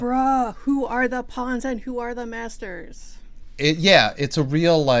Bruh, who are the pawns and who are the masters? It's a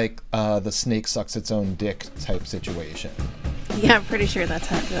real, like, the snake sucks its own dick type situation. Yeah, I'm pretty sure that's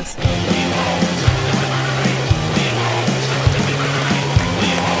how it goes.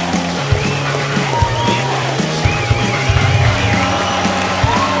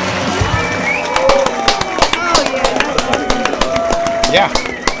 Yeah.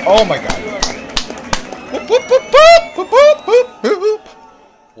 Oh my god. Boop, boop, boop, boop, boop, boop, boop, boop.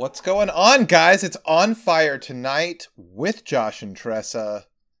 What's going on, guys? It's On Fire tonight with Josh and Tressa.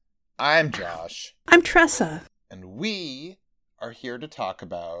 I'm Josh. I'm Tressa. And we are here to talk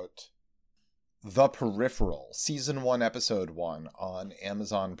about The Peripheral, Season 1, Episode 1 on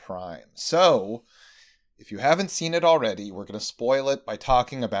Amazon Prime. So, if you haven't seen it already, we're going to spoil it by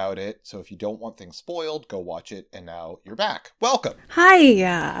talking about it. So if you don't want things spoiled, go watch it. And now you're back. Welcome.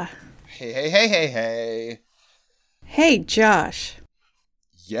 Hi. Hey. Hey, Josh.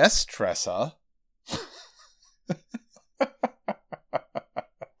 Yes, Tressa.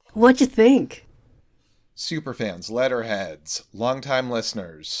 What'd you think? Superfans, letterheads, longtime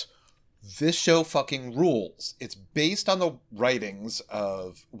listeners. This show fucking rules. It's based on the writings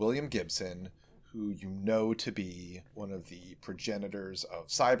of William Gibson, who you know to be one of the progenitors of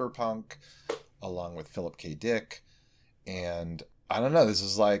cyberpunk, along with Philip K. Dick. And I don't know, this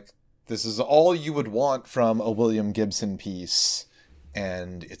is all you would want from a William Gibson piece,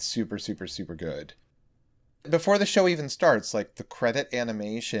 and it's super, super, super good. Before the show even starts, like, the credit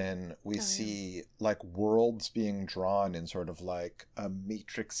animation, we see, like, worlds being drawn in sort of, like, a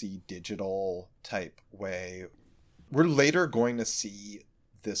matrixy digital type way. We're later going to see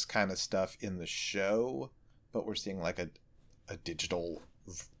this kind of stuff in the show, but we're seeing, like, a digital,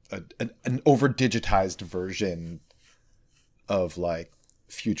 an over-digitized version of, like,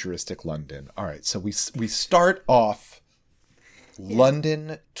 futuristic London. All right, so we start off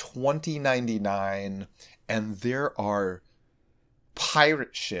London 2099, and there are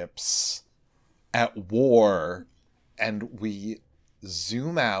pirate ships at war, and we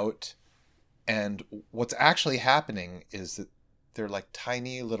zoom out, and what's actually happening is that they're like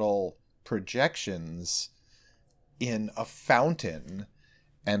tiny little projections in a fountain,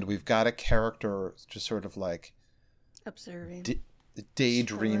 and we've got a character just sort of like Observing.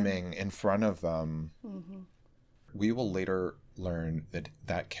 Daydreaming in front of them. Mm-hmm. We will later learn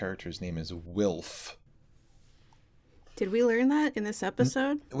that character's name is Wilf. Did we learn that in this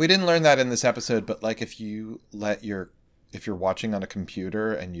episode? We didn't learn that in this episode, but like if you're watching on a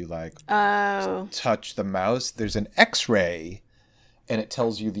computer and you touch the mouse, there's an X-ray and it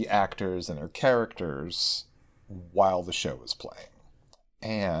tells you the actors and their characters while the show is playing.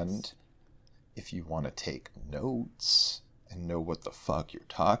 And if you want to take notes and know what the fuck you're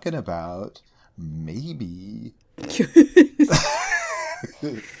talking about, maybe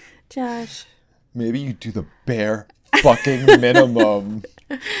Josh, maybe you do the bare fucking minimum.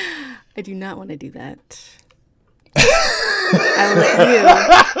 I do not want to do that. I will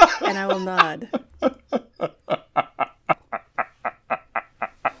let you, and I will nod.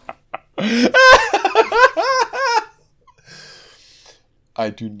 I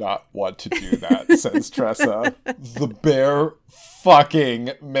do not want to do that, says Tressa. The bare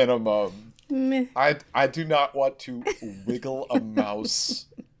fucking minimum. Meh. I do not want to wiggle a mouse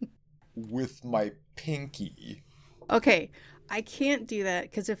with my pinky. Okay, I can't do that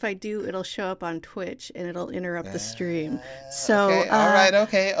because if I do, it'll show up on Twitch and it'll interrupt the stream. So, okay, all right,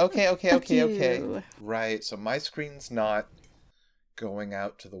 okay. You. Right, so my screen's not going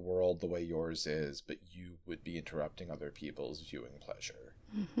out to the world the way yours is, but you would be interrupting other people's viewing pleasure.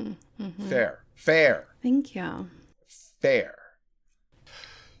 Mm-hmm, mm-hmm. Fair. Thank you. Fair.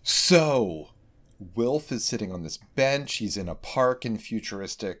 So, Wilf is sitting on this bench. He's in a park in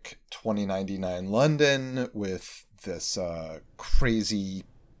futuristic 2099 London with this crazy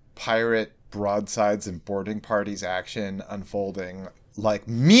pirate broadsides and boarding parties action unfolding like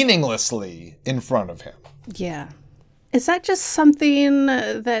meaninglessly in front of him. Yeah. Is that just something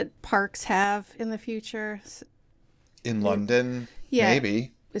that parks have in the future? In London? Yeah.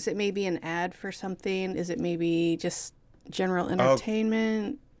 Maybe. Is it maybe an ad for something? Is it maybe just general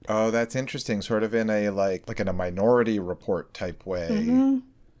entertainment? Oh, that's interesting. Sort of in a like in a Minority Report type way.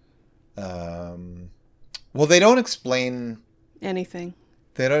 Mm-hmm. Well, they don't explain anything.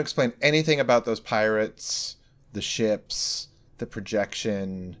 They don't explain anything about those pirates, the ships, the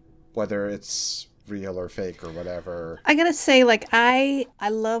projection, whether it's real or fake or whatever. I gotta say, like, I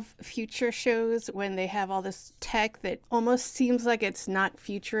love future shows when they have all this tech that almost seems like it's not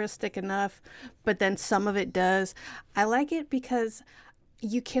futuristic enough, but then some of it does. I like it because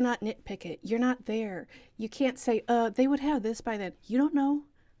you cannot nitpick it. You're not there. You can't say, they would have this by then. You don't know.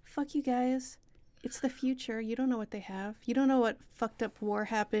 fuck you guys. It's the future. You don't know what they have. You don't know what fucked up war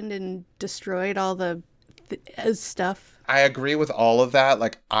happened and destroyed all the stuff. I agree with all of that.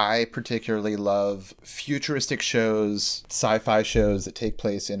 Like, I particularly love futuristic shows, sci-fi shows that take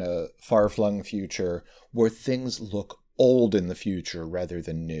place in a far-flung future where things look old in the future rather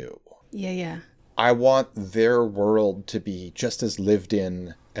than new. Yeah. I want their world to be just as lived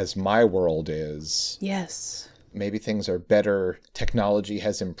in as my world is. Yes. Maybe things are better. Technology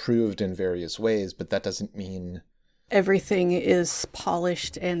has improved in various ways, but that doesn't mean everything is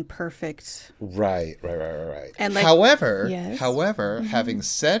polished and perfect. Right. And like, however, mm-hmm. having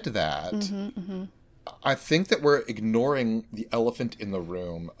said that, mm-hmm. I think that we're ignoring the elephant in the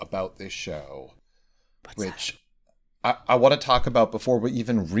room about this show, which I want to talk about before we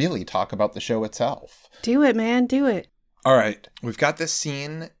even really talk about the show itself. Do it, man. Do it. All right. We've got this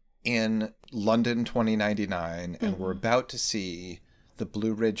scene in London 2099, and we're about to see the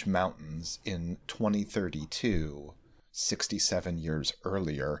Blue Ridge Mountains in 2032, 67 years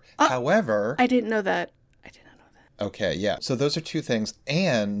earlier. However... I didn't know that. I did not know that. Okay, yeah. So those are two things.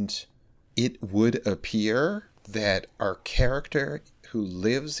 And it would appear that our character who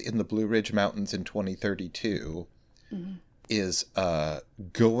lives in the Blue Ridge Mountains in 2032 is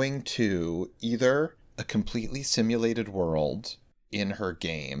going to either a completely simulated world in her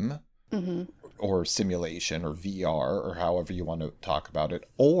game or simulation or VR or however you want to talk about it,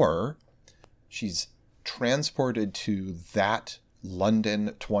 or she's transported to that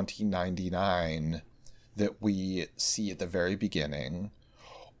London 2099 that we see at the very beginning,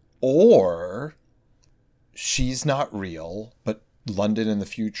 or she's not real, but London in the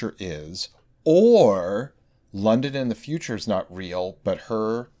future is, or London in the future is not real, but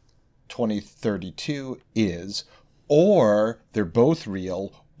her 2032 is, or they're both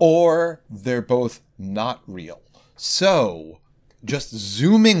real, or they're both not real. So, just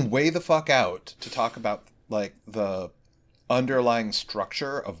zooming way the fuck out to talk about, like, the underlying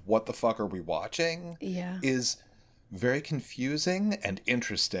structure of what the fuck are we watching is very confusing and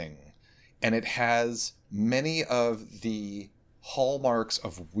interesting. And it has many of the hallmarks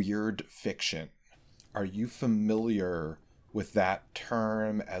of weird fiction. Are you familiar with that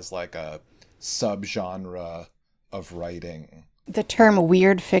term as like a subgenre of writing? The term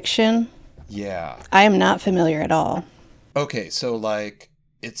weird fiction? Yeah. I am not familiar at all. Okay, so like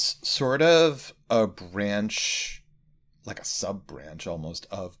it's sort of a branch, like a sub-branch almost,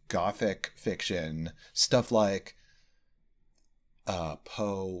 of Gothic fiction. Stuff like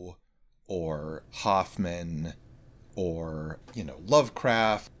Poe or Hoffman or,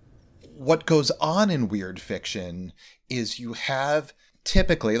 Lovecraft. What goes on in weird fiction is you have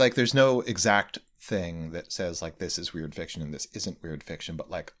typically, like, there's no exact thing that says, like, this is weird fiction and this isn't weird fiction, but,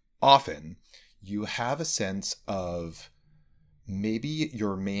 like, often you have a sense of maybe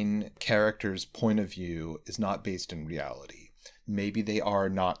your main character's point of view is not based in reality. Maybe they are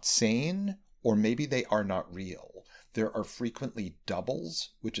not sane, or maybe they are not real. There are frequently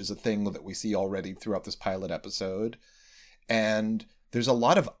doubles, which is a thing that we see already throughout this pilot episode. And there's a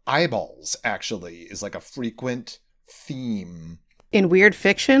lot of eyeballs, actually, is like a frequent theme. In weird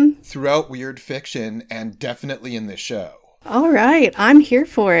fiction? Throughout weird fiction, and definitely in this show. All right, I'm here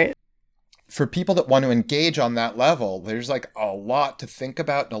for it. For people that want to engage on that level, there's like a lot to think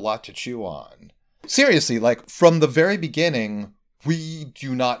about and a lot to chew on. Seriously, like from the very beginning, we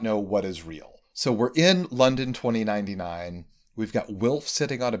do not know what is real. So we're in London 2099. We've got Wilf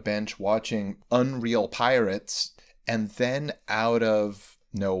sitting on a bench watching Unreal Pirates. And then out of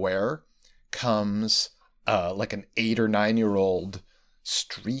nowhere comes like an 8 or 9-year-old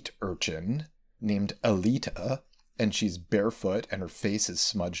street urchin named Alita. And she's barefoot and her face is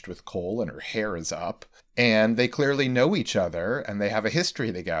smudged with coal and her hair is up. And they clearly know each other and they have a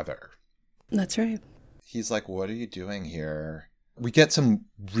history together. That's right. He's like, what are you doing here? We get some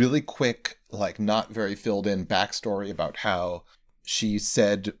really quick, like not very filled in backstory about how she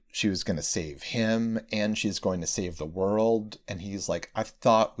said she was going to save him and she's going to save the world. And he's like, I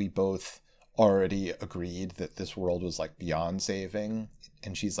thought we both already agreed that this world was like beyond saving.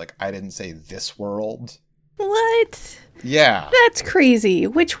 And she's like, I didn't say this world. What? Yeah. That's crazy.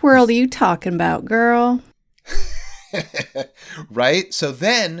 Which world are you talking about, girl? Right? So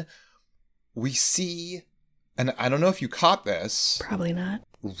then we see, and I don't know if you caught this. Probably not.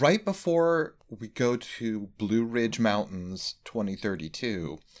 Right before we go to Blue Ridge Mountains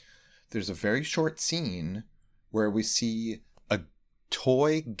 2032, there's a very short scene where we see a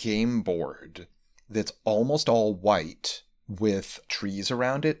toy game board that's almost all white with trees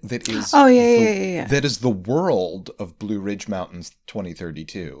around it that is that is the world of Blue Ridge Mountains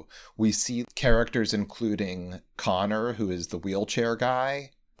 2032. We see characters including Connor, who is the wheelchair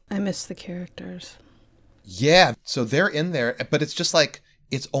guy. I miss the characters. Yeah, so they're in there, but it's just like,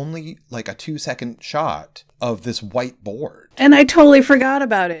 it's only like a 2-second shot of this white board. And I totally forgot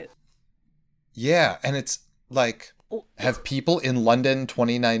about it. Yeah, and it's like, have people in London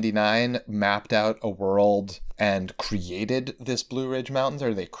 2099 mapped out a world and created this Blue Ridge Mountains?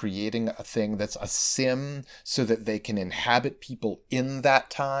 Are they creating a thing that's a sim so that they can inhabit people in that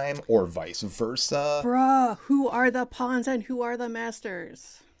time, or vice versa? Bruh, who are the pawns and who are the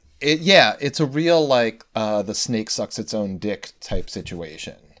masters? It's a real, like, the snake sucks its own dick type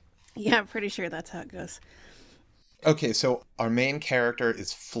situation. Yeah, I'm pretty sure that's how it goes. Okay, so our main character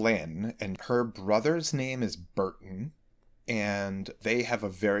is Flynn, and her brother's name is Burton, and they have a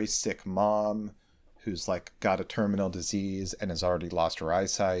very sick mom who's, like, got a terminal disease and has already lost her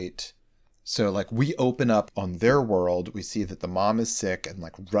eyesight. So, like, we open up on their world, we see that the mom is sick and,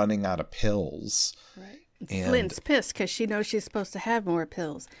 like, running out of pills. Right. Flynn's pissed because she knows she's supposed to have more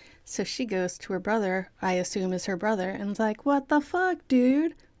pills. So she goes to her brother, I assume is her brother, and is like, what the fuck,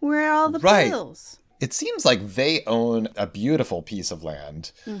 dude? Where are all the pills? It seems like they own a beautiful piece of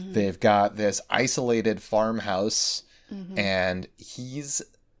land. Mm-hmm. They've got this isolated farmhouse, and he's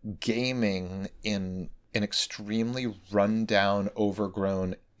gaming in an extremely rundown,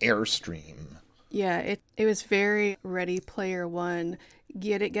 overgrown Airstream. Yeah, it was very Ready Player One.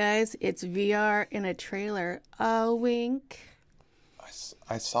 Get it, guys? It's VR in a trailer. A wink.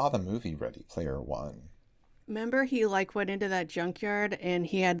 I saw the movie Ready Player One. Remember he like went into that junkyard and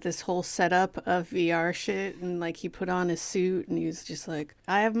he had this whole setup of VR shit, and like he put on his suit and he was just like,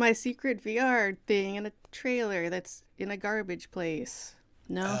 I have my secret VR thing in a trailer that's in a garbage place.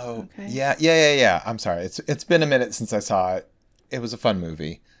 No? Oh, okay. Yeah. I'm sorry. It's been a minute since I saw it. It was a fun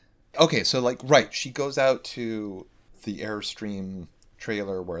movie. Okay, so like, right, she goes out to the Airstream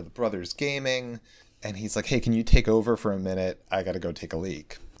trailer where the brother's gaming, and he's like, hey, can you take over for a minute? I gotta go take a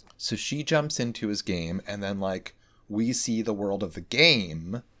leak. So she jumps into his game, and then, like, we see the world of the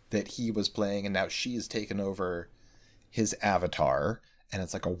game that he was playing, and now she's taken over his avatar, and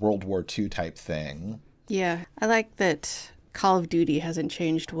it's like a World War II type thing. Yeah, I like that Call of Duty hasn't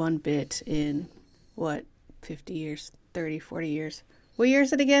changed one bit in, 50 years, 30, 40 years? What year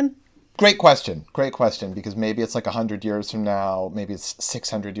is it again? Great question, because maybe it's like 100 years from now, maybe it's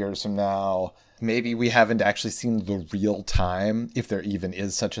 600 years from now. Maybe we haven't actually seen the real time, if there even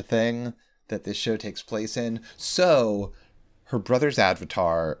is such a thing, that this show takes place in. So, her brother's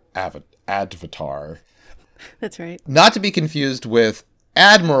avatar. That's right. Not to be confused with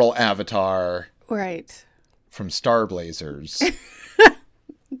Admiral Avatar. Right. From Star Blazers.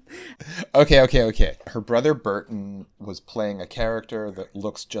 Okay. Her brother Burton was playing a character that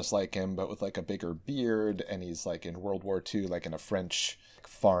looks just like him, but with like a bigger beard, and he's like in World War II, like in a French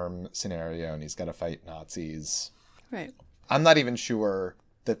farm scenario, and he's got to fight Nazis. Right. I'm not even sure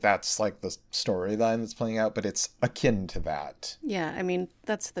that that's like the storyline that's playing out, but it's akin to that. Yeah, I mean,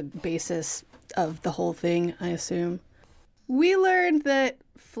 that's the basis of the whole thing, I assume. We learned that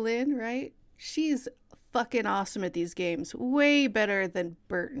Flynn, right? She's fucking awesome at these games. Way better than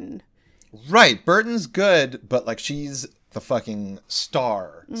Burton. Right. Burton's good, but like she's the fucking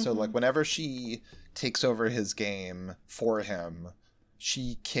star. Mm-hmm. So like whenever she takes over his game for him,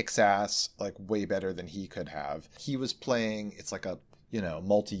 she kicks ass like way better than he could have. He was playing, it's like a,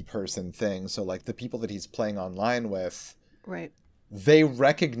 multi-person thing. So like the people that he's playing online with, right, they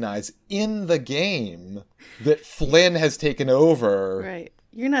recognize in the game that Flynn has taken over. Right.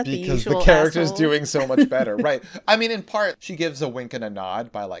 You're not the usual because the character's asshole. Doing so much better. Right. I mean, in part, she gives a wink and a nod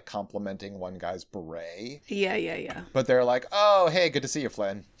by like complimenting one guy's beret. Yeah. But they're like, oh, hey, good to see you,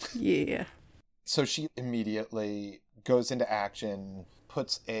 Flynn. Yeah. So she immediately goes into action,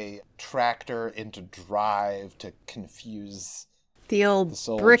 puts a tractor into drive to confuse the old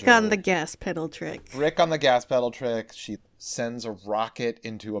brick on the gas pedal trick. She sends a rocket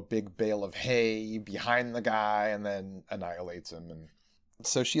into a big bale of hay behind the guy and then annihilates him. And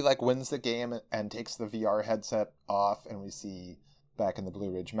so she like wins the game and takes the VR headset off, and we see back in the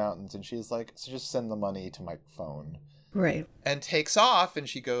Blue Ridge Mountains, and she's like, so just send the money to my phone. Right. And takes off, and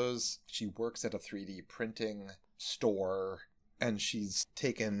she works at a 3D printing store, and she's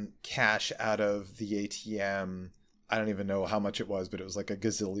taken cash out of the ATM. I don't even know how much it was, but it was like $1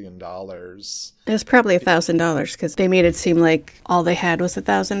 gazillion. It was probably $1,000 because they made it seem like all they had was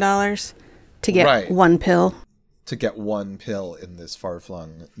 $1,000 to get one pill. To get one pill in this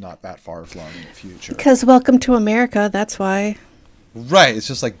not that far-flung future. Because welcome to America, that's why. Right, it's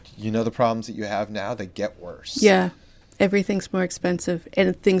just like, the problems that you have now, they get worse. Yeah, everything's more expensive,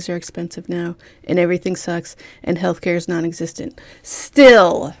 and things are expensive now, and everything sucks, and healthcare is non-existent.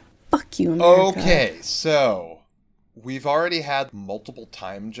 Still, fuck you, America. Okay, so We've already had multiple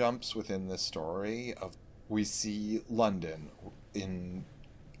time jumps within this story. We see London in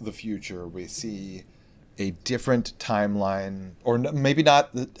the future. We see a different timeline, or maybe not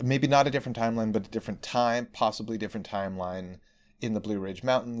a different timeline, but a different time, possibly different timeline in the Blue Ridge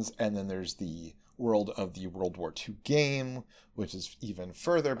Mountains. And then there's the world of the World War II game, which is even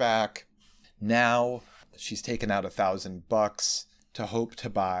further back. Now she's taken out $1,000 to hope to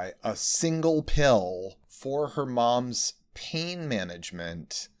buy a single pill for her mom's pain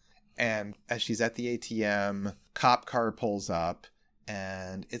management. And as she's at the ATM, cop car pulls up,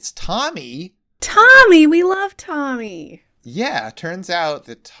 and it's Tommy. Tommy! We love Tommy! Yeah, turns out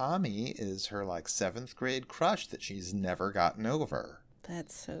that Tommy is her, 7th grade crush that she's never gotten over.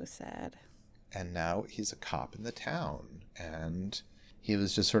 That's so sad. And now he's a cop in the town. And he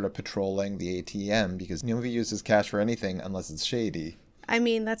was just sort of patrolling the ATM because nobody uses cash for anything unless it's shady. I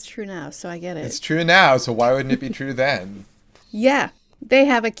mean, that's true now, so I get it. It's true now, so why wouldn't it be true then? Yeah. They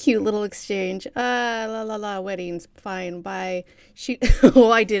have a cute little exchange. Weddings, fine, bye.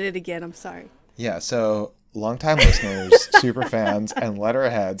 Oh, I did it again, I'm sorry. Yeah, so longtime listeners, super fans, and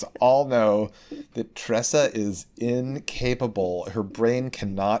letterheads all know that Tressa is incapable. Her brain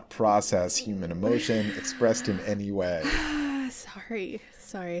cannot process human emotion expressed in any way. Sorry.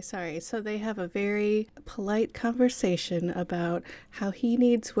 So they have a very polite conversation about how he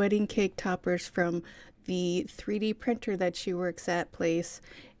needs wedding cake toppers from the 3D printer that she works at place.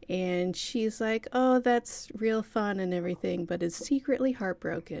 And she's like, oh, that's real fun and everything, but is secretly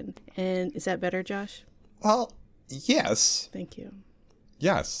heartbroken. And is that better, Josh? Well, yes. Thank you.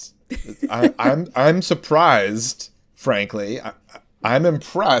 Yes. I'm surprised, frankly. I'm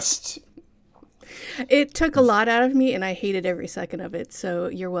impressed. It took a lot out of me, and I hated every second of it, so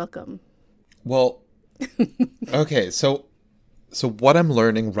you're welcome. Well, okay, so what I'm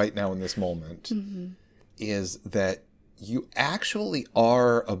learning right now in this moment is that you actually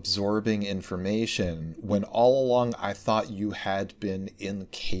are absorbing information when all along I thought you had been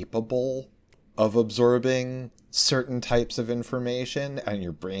incapable of absorbing certain types of information, and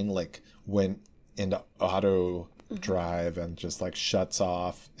your brain went into auto drive and just shuts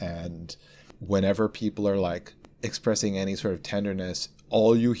off. And whenever people are expressing any sort of tenderness,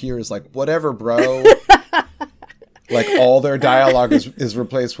 all you hear is whatever, bro. All their dialogue is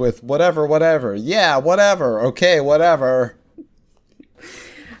replaced with whatever. Yeah, whatever. Okay, whatever.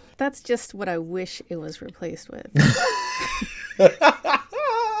 That's just what I wish it was replaced with.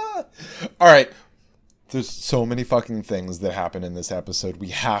 All right. There's so many fucking things that happen in this episode. We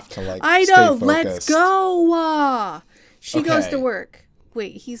have to I stay know. focused. Let's go. She goes Okay. to work.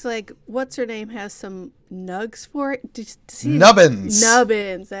 Wait, he's like, what's her name has some nugs for it? Nubbins.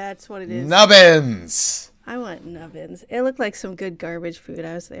 Nubbins. That's what it is. Nubbins. I want nubbins. It looked like some good garbage food.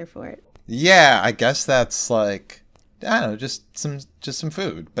 I was there for it. Yeah, I guess that's I don't know, just some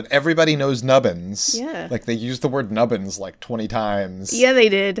food. But everybody knows nubbins. Yeah. They use the word nubbins 20 times. Yeah, they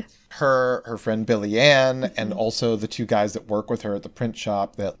did. Her friend Billy Ann, and also the two guys that work with her at the print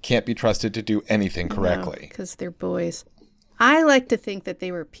shop that can't be trusted to do anything correctly. Because they're boys. I like to think that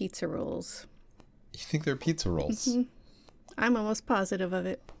they were pizza rolls. You think they're pizza rolls? Mm-hmm. I'm almost positive of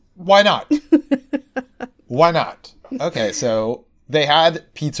it. Why not? Why not? Okay, so they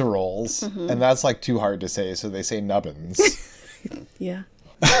had pizza rolls, and that's too hard to say, so they say nubbins. Yeah.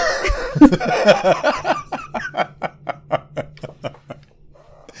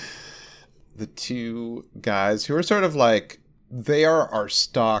 The two guys who are sort of they are our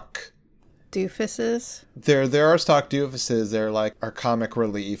stock Doofuses. They're our stock doofuses. They're our comic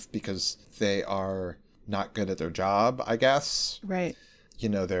relief because they are not good at their job, I guess. Right.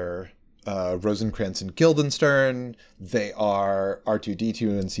 They're Rosencrantz and Guildenstern. They are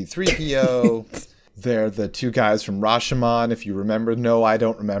R2-D2 and C-3PO. They're the two guys from Rashomon, if you remember. No, I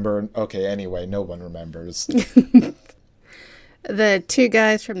don't remember. Okay, anyway, no one remembers. The two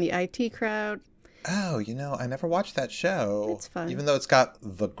guys from the IT crowd. Oh, I never watched that show. It's fun. Even though it's got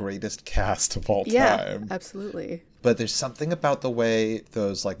the greatest cast of all time. Yeah, absolutely. But there's something about the way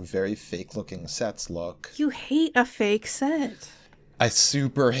those very fake-looking sets look. You hate a fake set. I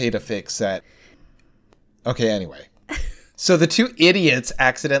super hate a fake set. Okay, anyway. So the two idiots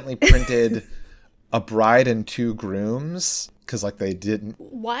accidentally printed a bride and two grooms because they didn't.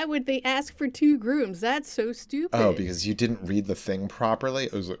 Why would they ask for two grooms? That's so stupid. Oh, because you didn't read the thing properly?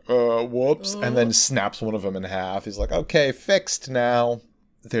 It was whoops. And then snaps one of them in half. He's like, okay, fixed now.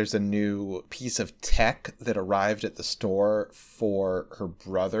 There's a new piece of tech that arrived at the store for her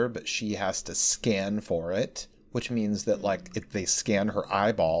brother, but she has to scan for it, which means that they scan her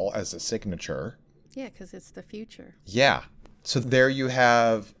eyeball as a signature. Yeah, because it's the future. Yeah. So there you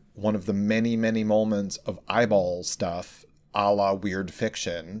have one of the many, many moments of eyeball stuff a la Weird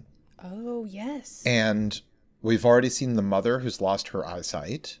Fiction. Oh, yes. And we've already seen the mother who's lost her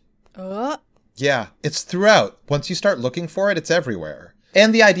eyesight. Oh. Yeah, it's throughout. Once you start looking for it, it's everywhere.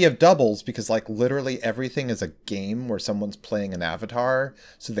 And the idea of doubles, because like literally everything is a game where someone's playing an avatar,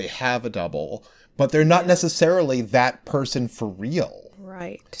 so they have a double, but they're not necessarily that person for real.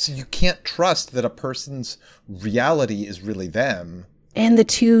 Right. So you can't trust that a person's reality is really them. And the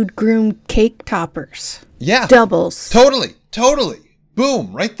two groom cake toppers. Yeah. Doubles. Totally.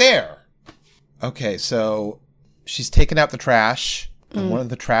 Boom, right there. Okay, so she's taken out the trash, and one of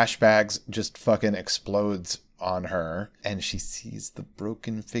the trash bags just fucking explodes on her, and she sees the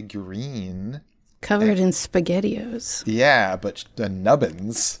broken figurine. Covered in SpaghettiOs. Yeah, but the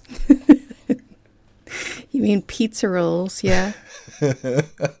nubbins. You mean pizza rolls, yeah.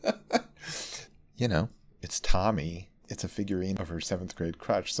 You know, it's Tommy. It's a figurine of her 7th grade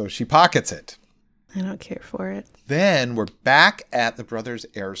crush, so she pockets it. I don't care for it. Then we're back at the Brothers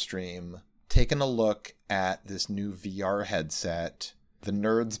Airstream, taking a look at this new VR headset. The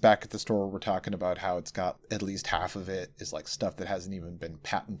nerds back at the store were talking about how it's got at least half of it is like stuff that hasn't even been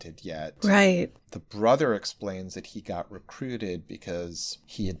patented yet. Right. The brother explains that he got recruited because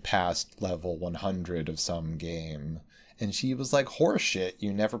he had passed level 100 of some game. And she was like, horseshit,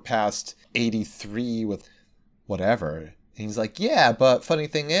 you never passed 83 with whatever. And he's like, yeah, but funny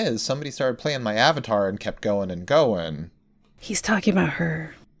thing is, somebody started playing my avatar and kept going and going. He's talking about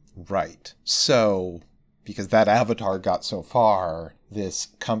her. Right. So, because that avatar got so far, this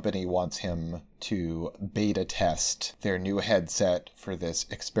company wants him to beta test their new headset for this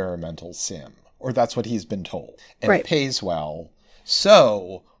experimental sim. Or that's what he's been told. And right. It pays well.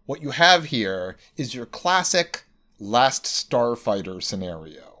 So, what you have here is your classic Last Starfighter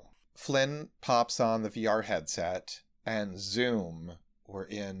scenario. Flynn pops on the VR headset, and zoom, we're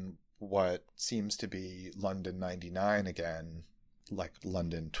in what seems to be London 99 again, like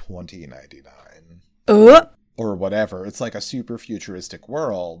London 2099. Or whatever. It's like a super futuristic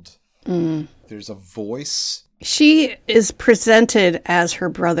world. There's a voice. She is presented as her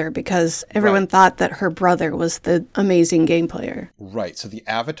brother because everyone thought that her brother was the amazing game player. Right. So the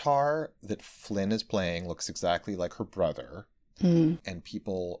avatar that Flynn is playing looks exactly like her brother. And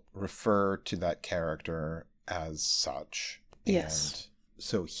people refer to that character as such. Yes. And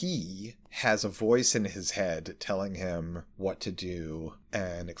so he has a voice in his head telling him what to do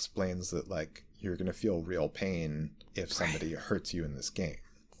and explains that, like, you're going to feel real pain if somebody hurts you in this game.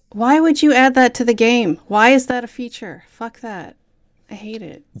 Why would you add that to the game? Why is that a feature? Fuck that. I hate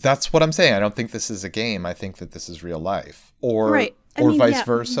it. That's what I'm saying. I don't think this is a game. I think that this is real life. Or vice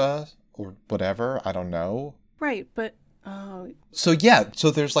versa, or whatever. I don't know. Right, but... So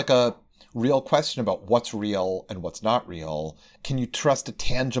there's like a real question about what's real and what's not real. Can you trust a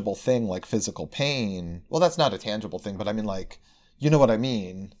tangible thing like physical pain? Well, that's not a tangible thing, but I mean, like, you know what I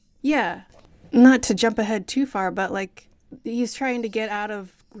mean? Yeah. Not to jump ahead too far, but like he's trying to get out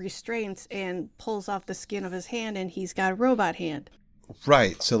of restraints and pulls off the skin of his hand and he's got a robot hand.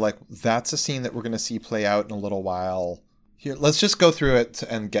 Right. So like that's a scene that we're going to see play out in a little while. Here, let's just go through it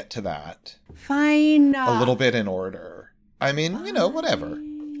and get to that. Fine. A little bit in order. I mean, you know, whatever.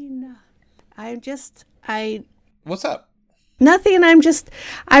 What's up? Nothing.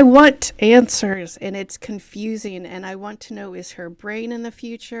 I want answers, and it's confusing, and I want to know, is her brain in the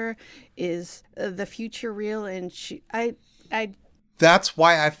future? Is the future real? And That's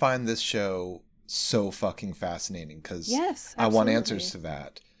why I find this show so fucking fascinating, because yes, I want answers to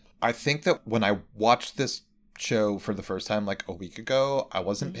that. I think that when I watched this show for the first time like a week ago, I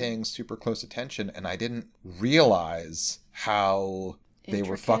wasn't paying super close attention, and I didn't realize how they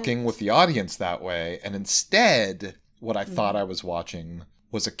were fucking with the audience that way. And instead, what I thought I was watching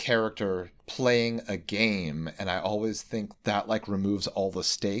was a character playing a game, and I always think that like removes all the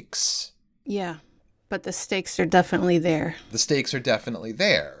stakes. Yeah, but the stakes are definitely there. The stakes are definitely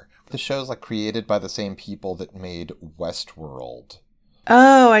there. The show's like created by the same people that made Westworld.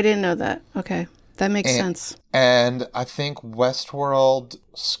 Oh, I didn't know that. Okay. That makes sense. And I think Westworld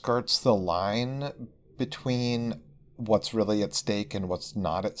skirts the line between what's really at stake and what's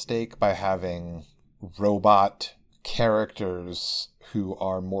not at stake by having robot characters who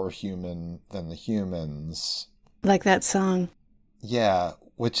are more human than the humans. Like that song. Yeah,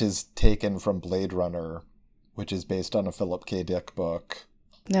 which is taken from Blade Runner, which is based on a Philip K. Dick book.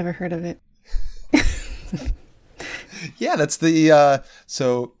 Never heard of it. Yeah, that's the,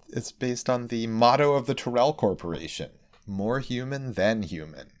 so it's based on the motto of the Tyrell Corporation. More human than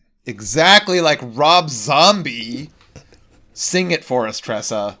human. Exactly like Rob Zombie. Sing it for us,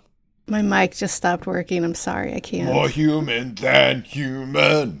 Tressa. My mic just stopped working. I'm sorry. I can't. More human than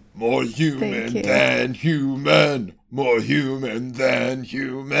human. More Thank human you. than human. More human than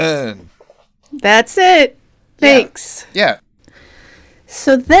human. That's it. Thanks. Yeah.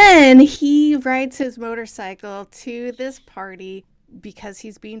 So then he rides his motorcycle to this party because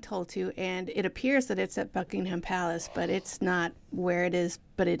he's being told to, and it appears that it's at Buckingham Palace, but it's not where it is,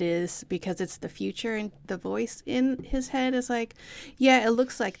 but it is because it's the future, and the voice in his head is like, yeah, it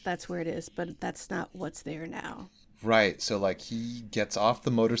looks like that's where it is, but that's not what's there now. Right. So, like, he gets off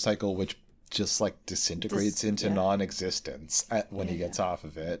the motorcycle, which just, like, disintegrates into non-existence when he gets off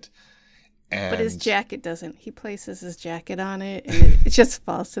of it. And but his jacket doesn't. He places his jacket on it, and it just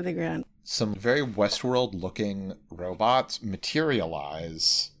falls to the ground. Some very Westworld-looking robots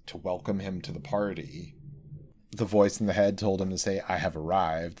materialize to welcome him to the party. The voice in the head told him to say, "I have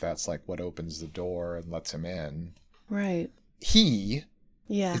arrived." That's, like, what opens the door and lets him in. Right.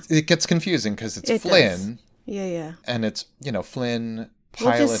 It gets confusing because it's Flynn. Does. Yeah. And it's, Flynn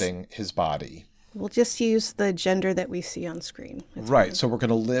piloting his body. We'll just use the gender that we see on screen. Right. So we're going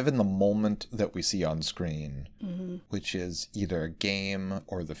to live in the moment that we see on screen, which is either a game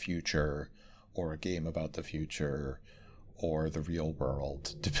or the future, or a game about the future, or the real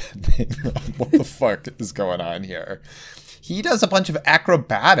world, depending on what the fuck is going on here. He does a bunch of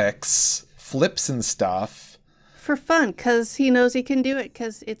acrobatics, flips and stuff. For fun, because he knows he can do it,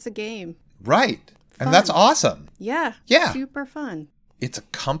 because it's a game. Right. Fun. And that's awesome. Yeah. Super fun. It's a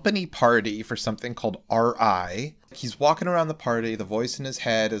company party for something called RI. He's walking around the party. The voice in his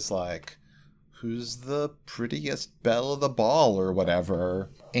head is like, who's the prettiest belle of the ball or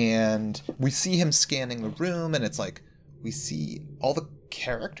whatever? And we see him scanning the room, and it's like, we see all the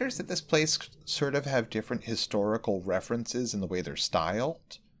characters at this place sort of have different historical references in the way they're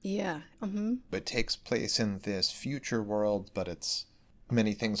styled. Yeah. It takes place in this future world, but it's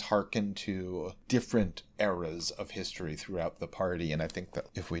many things harken to different eras of history throughout the party. And I think that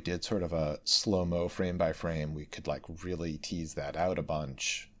if we did sort of a slow-mo frame by frame, we could like really tease that out a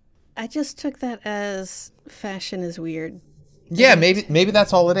bunch. I just took that as fashion is weird. Yeah, maybe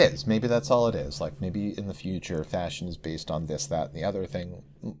that's all it is. Maybe that's all it is. Like maybe in the future, fashion is based on this, that, and the other thing,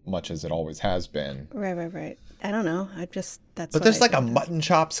 much as it always has been. Right. I don't know. But there's like a mutton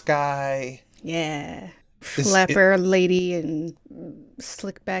chops guy. Yeah. Flapper lady and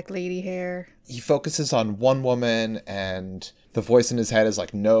slick back lady hair. He focuses on one woman, and the voice in his head is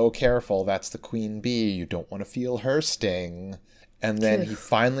like, no, careful, that's the queen bee. You don't want to feel her sting. And then he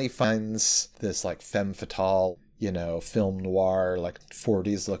finally finds this like femme fatale, film noir, like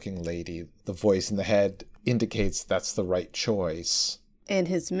 40s looking lady. The voice in the head indicates that's the right choice. And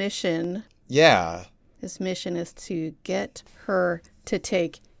his mission. Yeah. His mission is to get her to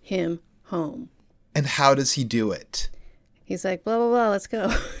take him home. And how does he do it? He's like, blah, blah, blah, let's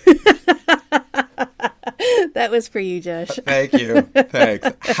go. That was for you, Josh. Thank you. Thanks.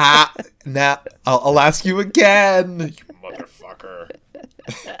 Now, I'll ask you again. You motherfucker.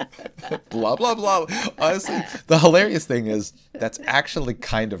 Blah, blah, blah. Honestly, the hilarious thing is that's actually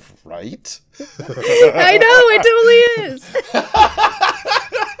kind of right. I know, it totally is.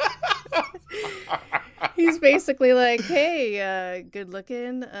 He's basically like, hey, good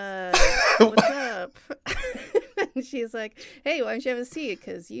looking, what's up? And she's like, hey, why don't you have a seat?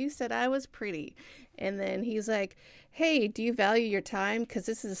 Because you said I was pretty. And then he's like, hey, do you value your time? Because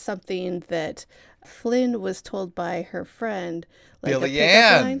this is something that Flynn was told by her friend. Like Billy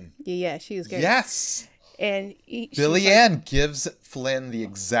Ann. Yeah, she was great. Yes. And Billy Ann gives Flynn the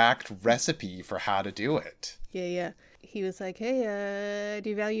exact recipe for how to do it. Yeah. He was like, hey, do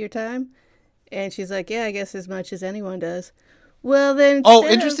you value your time? And she's like, yeah, I guess as much as anyone does. Well, then...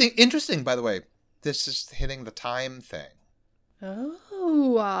 Interesting, by the way. This is hitting the time thing.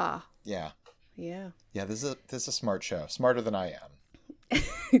 Oh. Yeah. Yeah. Yeah, this is a smart show. Smarter than I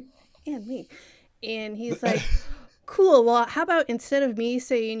am. And me. And he's like, cool, well, how about instead of me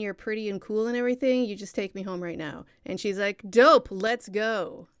saying you're pretty and cool and everything, you just take me home right now? And she's like, dope, let's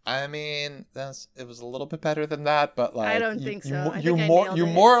go. I mean, it was a little bit better than that, but like... I don't think so. You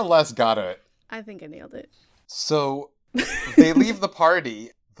more or less got it. I think I nailed it. So, they leave the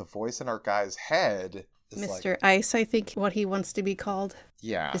party. The voice in our guy's head is Mr. Ice, I think what he wants to be called.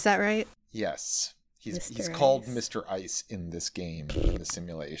 Yeah. Is that right? Yes. He's called Mr. Ice in this game, in the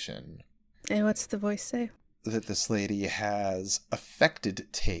simulation. And what's the voice say? That this lady has affected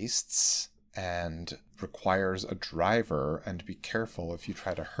tastes and requires a driver, and be careful if you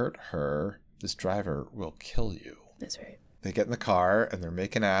try to hurt her, this driver will kill you. That's right. They get in the car and they're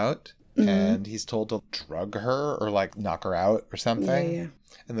making out, and he's told to drug her or like knock her out or something. Yeah.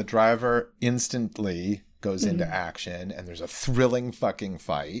 And the driver instantly goes into action, and there's a thrilling fucking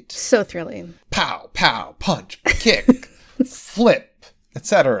fight. So thrilling. Pow, pow, punch, kick, flip,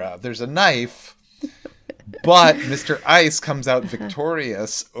 etc. There's a knife, but Mr. Ice comes out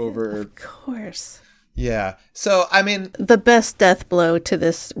victorious over... Of course. Yeah. So, I mean... The best death blow to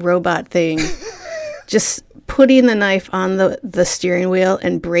this robot thing. Just putting the knife on the steering wheel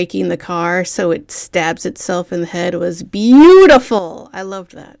and breaking the car so it stabs itself in the head was beautiful. I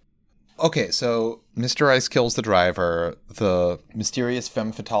loved that. Okay, so Mr. Ice kills the driver. The mysterious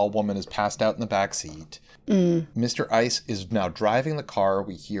femme fatale woman is passed out in the back seat. Mr. Ice is now driving the car.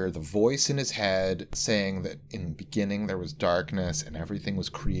 We hear the voice in his head saying that in the beginning there was darkness and everything was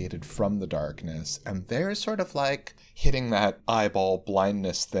created from the darkness. And they're sort of like hitting that eyeball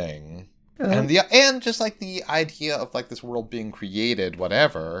blindness thing. And just like the idea of like this world being created,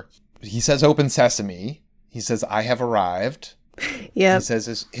 whatever. He says open sesame. He says I have arrived. Yeah. He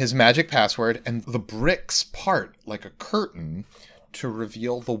says his magic password, and the bricks part like a curtain to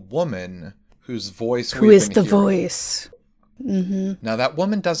reveal the woman whose voice Who is the voice? Mm-hmm. Now that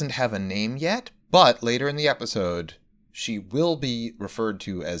woman doesn't have a name yet, but later in the episode, she will be referred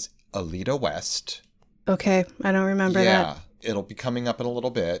to as Alita West. Okay, I don't remember that. Yeah, it'll be coming up in a little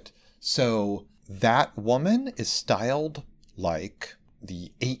bit. So that woman is styled like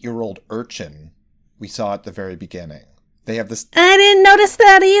the 8-year-old urchin we saw at the very beginning. They have this... I didn't notice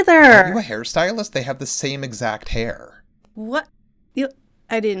that either. Are you a hairstylist? They have the same exact hair. What?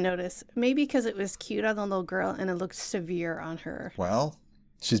 I didn't notice. Maybe because it was cute on the little girl and it looked severe on her. Well,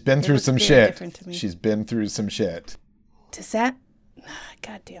 she's been through some shit. To she's been through some shit. Does that...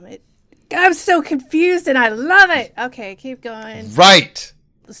 God damn it. I'm so confused and I love it. Okay, keep going. Right.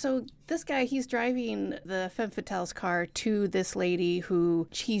 So this guy, he's driving the femme fatale's car to this lady who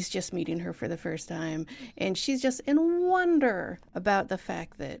he's just meeting her for the first time. And she's just in wonder about the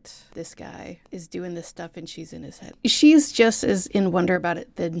fact that this guy is doing this stuff and she's in his head. She's just as in wonder about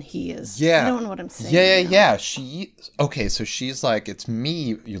it than he is. Yeah. I don't know what I'm saying. Yeah. Okay, so she's like, it's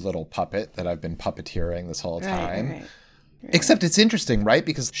me, you little puppet, that I've been puppeteering this whole time. Right. Except it's interesting, right?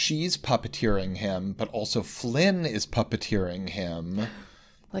 Because she's puppeteering him, but also Flynn is puppeteering him.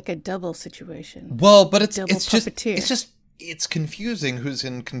 Like a double situation. Well, but it's confusing who's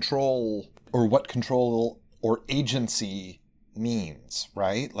in control or what control or agency means,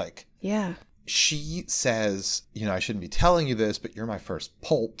 right? Like, yeah. She says, I shouldn't be telling you this, but you're my first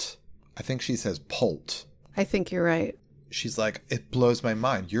Polt. I think she says Polt. I think you're right. She's like, it blows my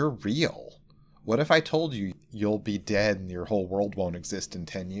mind. You're real. What if I told you you'll be dead and your whole world won't exist in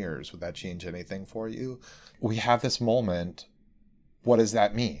 10 years? Would that change anything for you? We have this moment. What does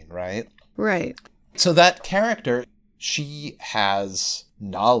that mean, right? Right. So that character, she has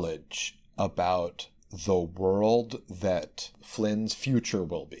knowledge about the world that Flynn's future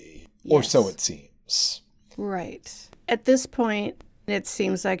will be. Yes. Or so it seems. Right. At this point, it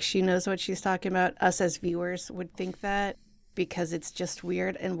seems like she knows what she's talking about. Us as viewers would think that because it's just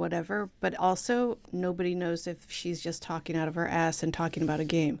weird and whatever. But also, nobody knows if she's just talking out of her ass and talking about a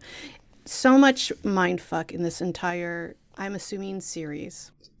game. So much mindfuck in this entire... I'm assuming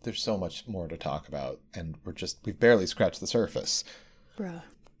series. There's so much more to talk about, and we've barely scratched the surface. Bruh.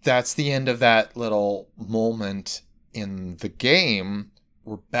 That's the end of that little moment in the game.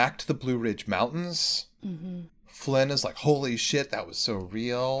 We're back to the Blue Ridge Mountains. Mm-hmm. Flynn is like, holy shit, that was so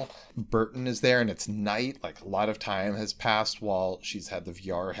real. Burton is there, and it's night. Like, a lot of time has passed while she's had the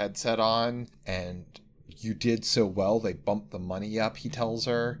VR headset on, and you did so well, they bumped the money up, he tells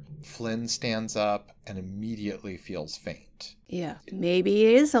her. Flynn stands up and immediately feels faint. Yeah, maybe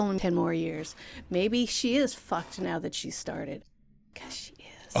it is only 10 more years. Maybe she is fucked now that she started. Because she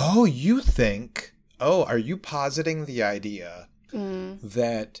is. Oh, you think... Oh, are you positing the idea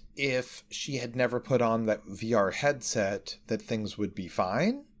that if she had never put on that VR headset, that things would be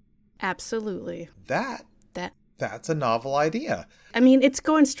fine? Absolutely. That's a novel idea. I mean, it's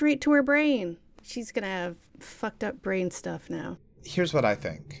going straight to her brain. She's going to have fucked up brain stuff now. Here's what I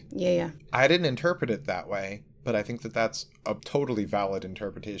think. Yeah. I didn't interpret it that way, but I think that that's a totally valid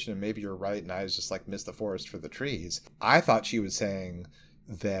interpretation, and maybe you're right, and I was just like, missed the forest for the trees. I thought she was saying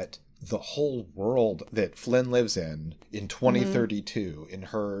that the whole world that Flynn lives in 2032, in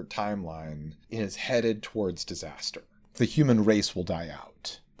her timeline, is headed towards disaster. The human race will die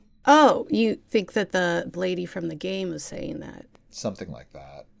out. Oh, you think that the lady from the game was saying that? Something like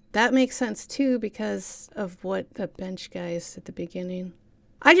that. That makes sense, too, because of what the bench guys at the beginning.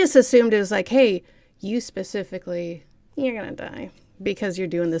 I just assumed it was like, hey, you specifically, you're going to die because you're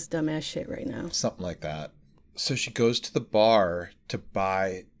doing this dumbass shit right now. Something like that. So she goes to the bar to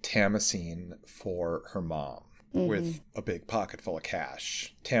buy Tamacine for her mom. with a big pocket full of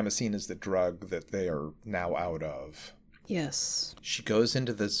cash. Tamazine is the drug that they are now out of. Yes. She goes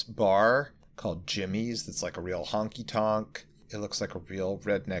into this bar called Jimmy's that's like a real honky-tonk. It looks like a real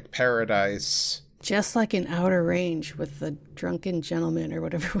redneck paradise. Just like in Outer Range with the Drunken Gentleman or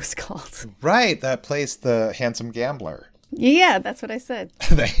whatever it was called. Right, that place, the Handsome Gambler. Yeah, that's what I said.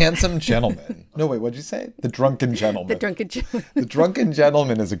 The Handsome Gentleman. No, wait, what'd you say? The Drunken Gentleman. The Drunken Gentleman. The Drunken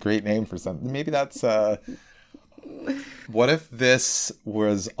Gentleman is a great name for something. Maybe that's... What if this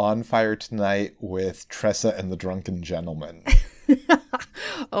was On Fire Tonight with Tressa and the Drunken Gentleman?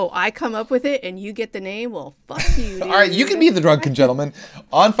 Oh, I come up with it and you get the name? Well, fuck you, dude. All right, you can be the Drunken Gentleman.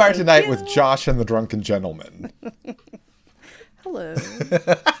 On Fire Tonight with Josh and the Drunken Gentleman. Hello.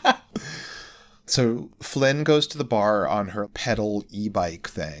 So Flynn goes to the bar on her pedal e-bike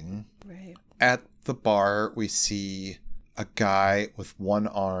thing. Right. At the bar, we see a guy with one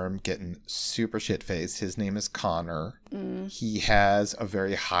arm getting super shit-faced. His name is Connor. He has a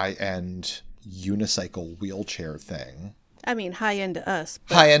very high-end unicycle wheelchair thing. I mean, high end to us.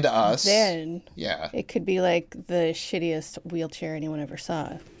 High end to us. Then yeah, it could be like the shittiest wheelchair anyone ever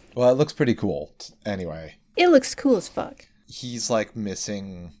saw. Well, it looks pretty cool. Anyway. It looks cool as fuck. He's like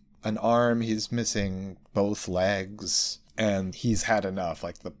missing an arm. He's missing both legs. And he's had enough.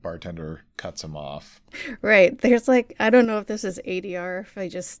 Like the bartender cuts him off. Right. There's like, I don't know if this is ADR, if I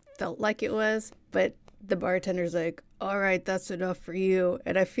just felt like it was, but the bartender's like, all right, that's enough for you.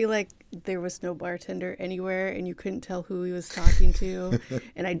 And I feel like there was no bartender anywhere and you couldn't tell who he was talking to.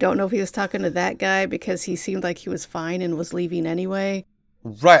 And I don't know if he was talking to that guy because he seemed like he was fine and was leaving anyway.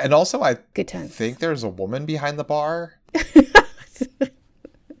 Right. And also, I Good times. think there's a woman behind the bar.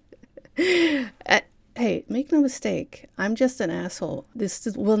 Hey, make no mistake. I'm just an asshole.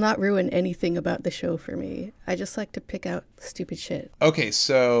 Will not ruin anything about the show for me. I just like to pick out stupid shit. Okay,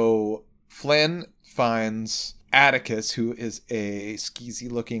 so Flynn finds Atticus, who is a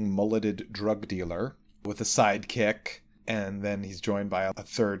skeezy-looking mulleted drug dealer with a sidekick, and then he's joined by a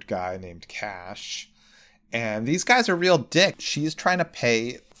third guy named Cash. And these guys are real dicks. She's trying to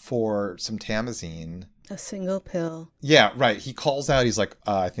pay for some Tamazine. A single pill. Yeah, right. He calls out. He's like,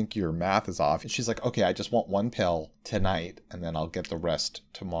 I think your math is off. And she's like, okay, I just want one pill tonight, and then I'll get the rest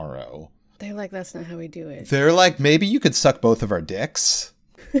tomorrow. They're like, that's not how we do it. They're like, maybe you could suck both of our dicks.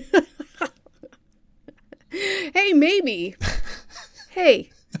 Hey, maybe. Hey,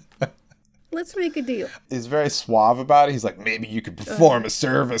 let's make a deal. He's very suave about it. He's like, maybe you could perform a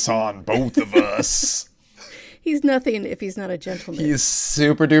service on both of us. He's nothing if he's not a gentleman. He's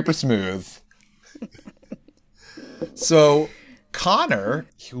super duper smooth. So Connor,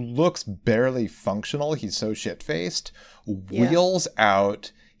 who looks barely functional, he's so shit-faced, wheels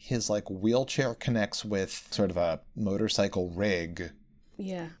out. His like wheelchair connects with sort of a motorcycle rig.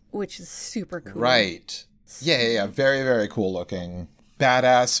 Yeah, which is super cool. Right. Yeah. Very, very cool looking.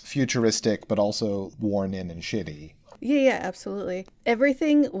 Badass, futuristic, but also worn in and shitty. Yeah, absolutely.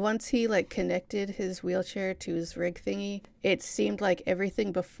 Everything, once he like connected his wheelchair to his rig thingy, it seemed like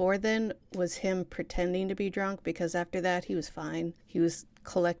everything before then was him pretending to be drunk, because after that he was fine. He was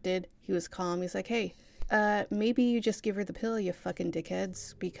collected. He was calm. He's like, hey, maybe you just give her the pill, you fucking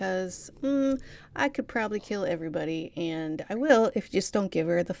dickheads, because I could probably kill everybody, and I will if you just don't give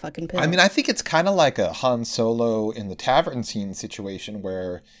her the fucking pill. I mean, I think it's kind of like a Han Solo in the tavern scene situation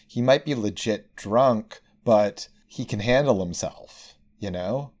where he might be legit drunk, but he can handle himself, you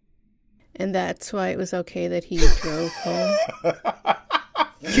know? And that's why it was okay that he drove home.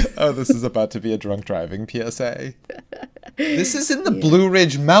 Oh, this is about to be a drunk driving PSA. This is in the Blue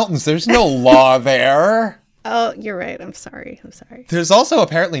Ridge Mountains. There's no law there. Oh, you're right. I'm sorry. There's also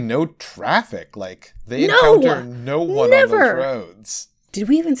apparently no traffic. Like, they encounter no one never. on those roads. Did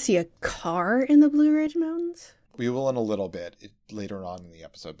we even see a car in the Blue Ridge Mountains? We will in a little bit later on in the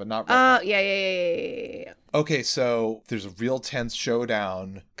episode, but not right now. Yeah. Okay, so there's a real tense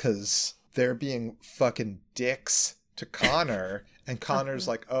showdown because they're being fucking dicks to Connor, and Connor's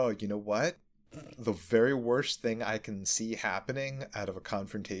like, oh, you know what? The very worst thing I can see happening out of a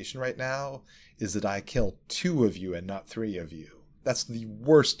confrontation right now is that I kill 2 of you and not 3 of you. That's the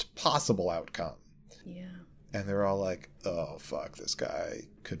worst possible outcome. Yeah. And they're all like, oh, fuck, this guy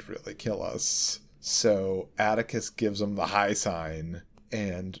could really kill us. So Atticus gives them the high sign,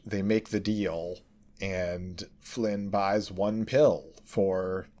 and they make the deal, and Flynn buys 1 pill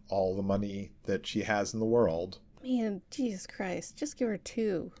for all the money that she has in the world. Man, Jesus Christ, just give her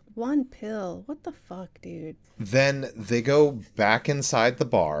 2. 1 pill. What the fuck, dude? Then they go back inside the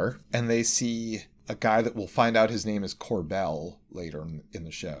bar, and they see a guy that we'll find out his name is Corbell later in the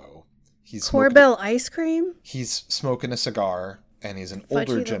show. Corbell ice cream? He's smoking a cigar. and he's an Fudgy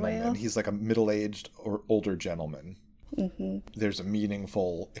older the gentleman. whale? He's like a middle-aged or older gentleman. Mm-hmm. There's a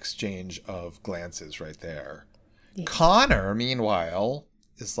meaningful exchange of glances right there. Yeah. Connor, meanwhile,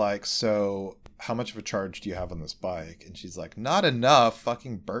 is like, so how much of a charge do you have on this bike? And she's like, not enough.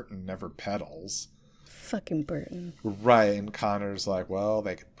 Fucking Burton never pedals. Fucking Burton. Right. And Connor's like, well,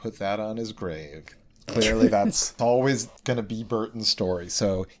 they could put that on his grave. Clearly that's always going to be Burton's story.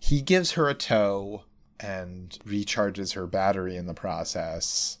 So he gives her a tow and recharges her battery in the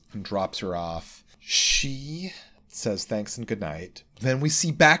process and drops her off. She says thanks and goodnight. Then we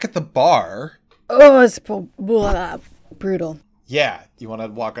see back at the bar. Oh, it's brutal. Yeah. You want to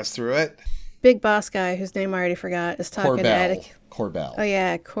walk us through it? Big boss guy, whose name I already forgot, is talking to Attic. Corbell. Oh,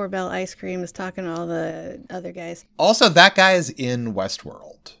 yeah. Corbell Ice Cream is talking to all the other guys. Also, that guy is in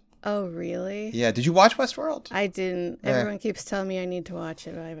Westworld. Oh, really? Yeah. Did you watch Westworld? I didn't. Everyone keeps telling me I need to watch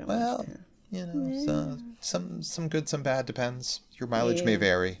it, but I haven't watched it. You know, some good, some bad, depends. Your mileage may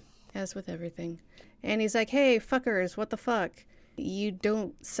vary. As with everything. And he's like, hey, fuckers, what the fuck? You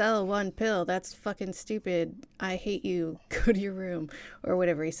don't sell one pill. That's fucking stupid. I hate you. Go to your room. Or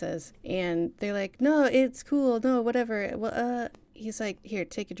whatever he says. And they're like, no, it's cool. No, whatever. Well, he's like, here,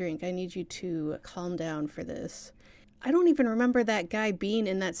 take a drink. I need you to calm down for this. I don't even remember that guy being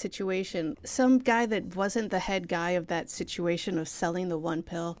in that situation. Some guy that wasn't the head guy of that situation of selling the one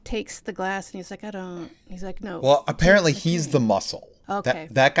pill takes the glass and he's like, I don't. He's like, no. Well, apparently he's the muscle. Okay.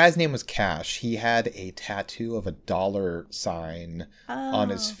 That guy's name was Cash. He had a tattoo of a dollar sign on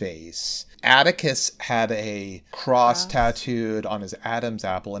his face. Atticus had a cross tattooed on his Adam's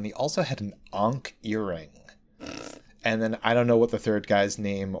apple, and he also had an Ankh earring. And then I don't know what the third guy's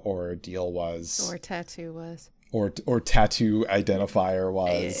name or deal was. Or tattoo was. Or tattoo identifier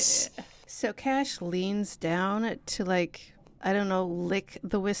was. So Cash leans down to, like, I don't know, lick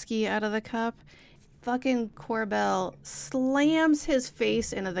the whiskey out of the cup. Fucking Corbell slams his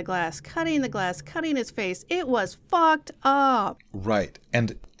face into the glass, cutting his face. It was fucked up. Right.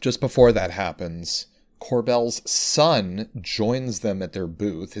 And just before that happens, Corbell's son joins them at their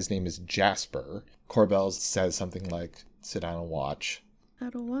booth. His name is Jasper. Corbell says something like, sit down and watch. I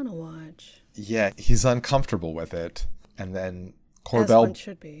don't want to watch. Yeah, he's uncomfortable with it. And then Corbell As one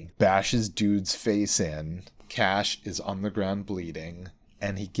should be. bashes dude's face in. Cash is on the ground bleeding.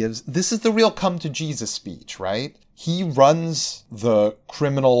 And he gives... This is the real come to Jesus speech, right? He runs the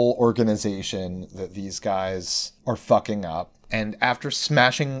criminal organization that these guys are fucking up. And after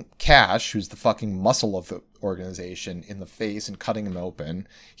smashing Cash, who's the fucking muscle of the organization, in the face and cutting him open,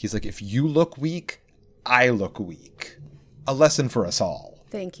 he's like, if you look weak, I look weak. A lesson for us all.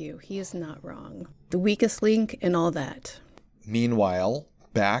 Thank you. He is not wrong. The weakest link and all that. Meanwhile,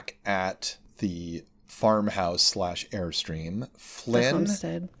 back at the farmhouse / Airstream, Flynn... The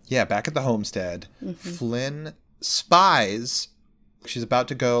homestead. Yeah, back at the homestead. Mm-hmm. Flynn spies... She's about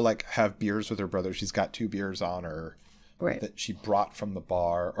to go, like, have beers with her brother. She's got 2 beers on her. Right. That she brought from the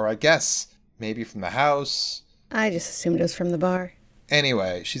bar. Or I guess maybe from the house. I just assumed it was from the bar.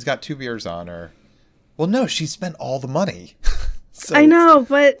 Anyway, she's got 2 beers on her. Well, no, she spent all the money. So, I know,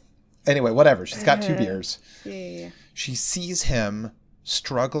 but... Anyway, whatever. She's got 2 beers. Yeah. She sees him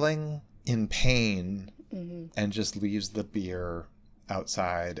struggling in pain and just leaves the beer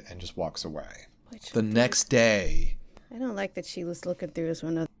outside and just walks away. The next day... I don't like that she was looking through his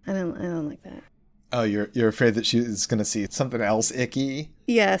window. I don't like that. Oh, you're afraid that she's going to see something else icky?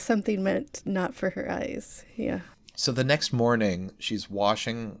 Yeah, something meant not for her eyes. Yeah. So the next morning, she's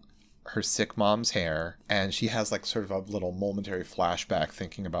washing her sick mom's hair, and she has like sort of a little momentary flashback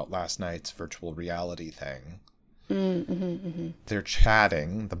thinking about last night's virtual reality thing. They're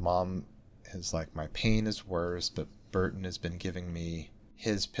chatting. The mom is like, my pain is worse, but Burton has been giving me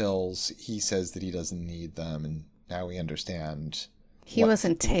his pills. He says that he doesn't need them, and now we understand. He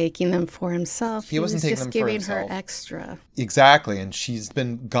wasn't taking them for himself. He wasn't taking them for himself. He was just giving her extra. Exactly, and she's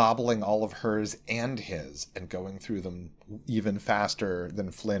been gobbling all of hers and his and going through them even faster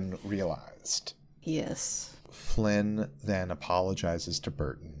than Flynn realized. Yes. Flynn then apologizes to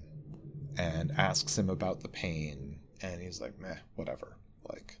Burton and asks him about the pain, and he's like, meh, whatever.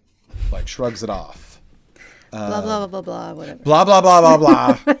 Like shrugs it off. Blah, blah, blah, blah, blah, whatever. Blah, blah, blah,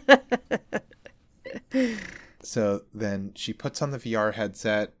 blah, blah. So then she puts on the VR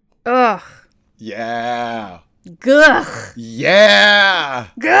headset. Ugh. Yeah. Gugh. Yeah.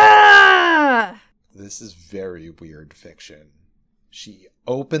 Gah. This is very weird fiction. She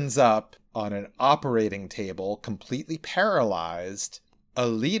opens up on an operating table, completely paralyzed.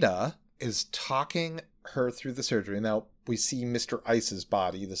 Alita is talking her through the surgery. Now, we see Mr. Ice's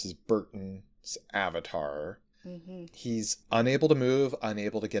body. This is Burton's avatar. He's unable to move,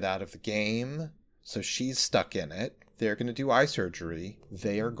 unable to get out of the game. So she's stuck in it. They're going to do eye surgery.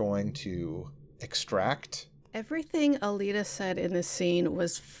 They are going to extract. Everything Alita said in this scene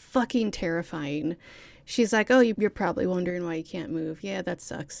was fucking terrifying. She's like, oh, you're probably wondering why you can't move. Yeah, that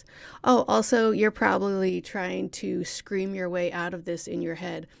sucks. Oh, also, you're probably trying to scream your way out of this in your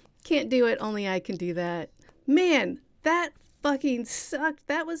head. Can't do it. Only I can do that. Man, that fucking sucked.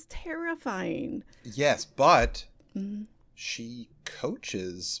 That was terrifying. Yes, but she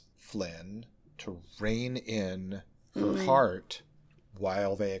coaches Flynn to rein in her heart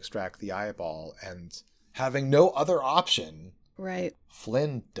while they extract the eyeball. And having no other option, right,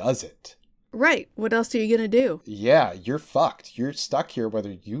 Flynn does it. Right. What else are you going to do? Yeah, you're fucked. You're stuck here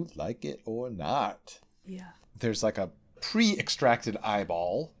whether you like it or not. Yeah. There's like a pre-extracted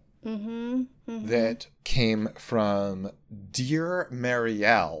eyeball that came from Dear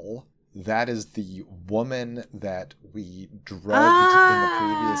Marielle. That is the woman that we drugged in the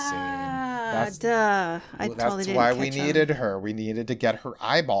previous scene. That's why we needed her. We needed to get her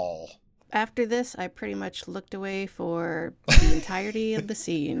eyeball. After this, I pretty much looked away for the entirety of the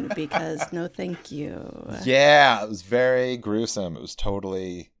scene because no thank you. Yeah, it was very gruesome. It was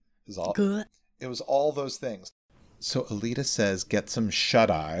all good. It was all those things. So Alita says, get some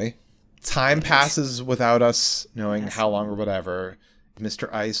shut-eye. Time passes without us knowing how long or whatever.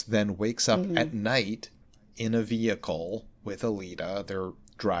 Mr. Ice then wakes up at night in a vehicle with Alita. They're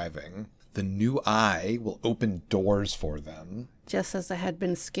driving. The new eye will open doors for them. Just as it had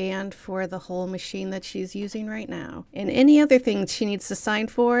been scanned for the whole machine that she's using right now. And any other thing she needs to sign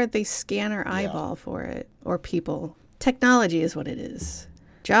for, they scan her eyeball for it. Or people. Technology is what it is.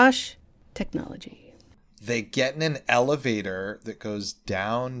 Josh, technology. They get in an elevator that goes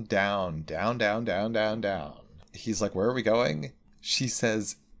down, down, down, down, down, down, down. He's like, where are we going? She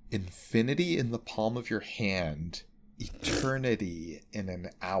says, infinity in the palm of your hand, eternity in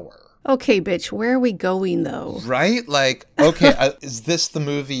an hour. Okay, bitch, where are we going, though? Right? Like, okay, is this the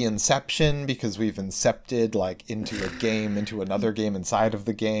movie Inception? Because we've incepted, like, into a game, into another game inside of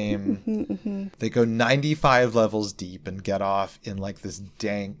the game. They go 95 levels deep and get off in, like, this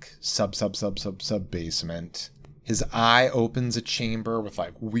dank sub basement. His eye opens a chamber with,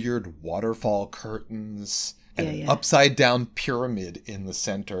 like, weird waterfall curtains and an upside-down pyramid in the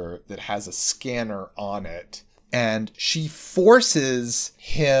center that has a scanner on it. And she forces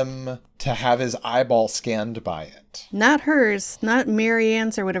him to have his eyeball scanned by it. Not hers, not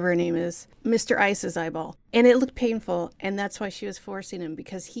Marianne's or whatever her name is. Mr. Ice's eyeball. And it looked painful. And that's why she was forcing him,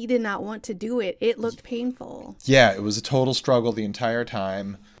 because he did not want to do it. It looked painful. Yeah, it was a total struggle the entire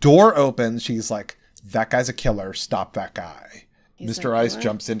time. Door opens. She's like, that guy's a killer. Stop that guy. Mr. Ice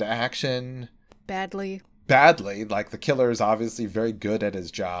jumps into action. Badly, like the killer is obviously very good at his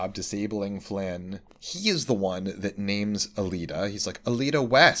job, disabling Flynn. He is the one that names Alita. He's like, Alita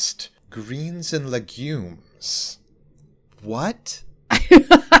West, greens and legumes. What?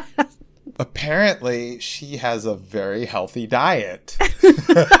 Apparently, she has a very healthy diet.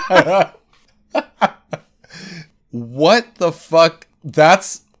 What the fuck?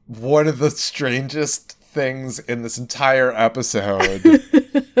 That's one of the strangest things in this entire episode.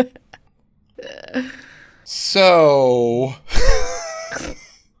 So,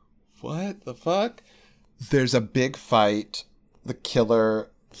 what the fuck? There's a big fight. The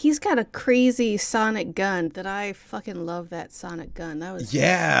killer... He's got a crazy sonic gun that I fucking love that sonic gun. That was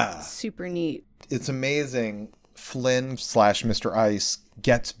super neat. It's amazing. Flynn / Mr. Ice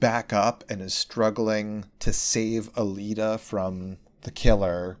gets back up and is struggling to save Alita from the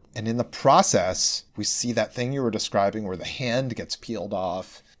killer. And in the process, we see that thing you were describing where the hand gets peeled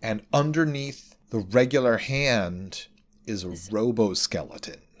off. And underneath the regular hand is a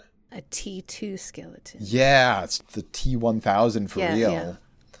robo-skeleton. A T2 skeleton. Yeah, it's the T-1000 for real. Yeah.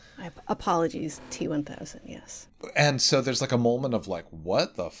 Apologies, T-1000, yes. And so there's like a moment of like,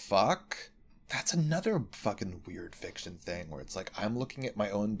 what the fuck? That's another fucking weird fiction thing where it's like, I'm looking at my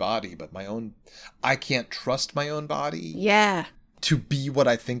own body, but I can't trust my own body. Yeah. To be what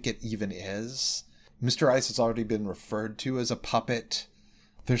I think it even is. Mr. Ice has already been referred to as a puppet.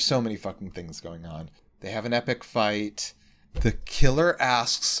 There's so many fucking things going on. They have an epic fight. The killer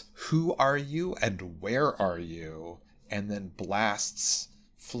asks, who are you and where are you? And then blasts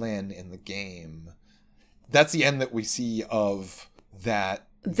Flynn in the game. That's the end that we see of that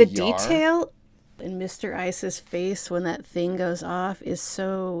The VR. detail in Mr. Ice's face when that thing goes off is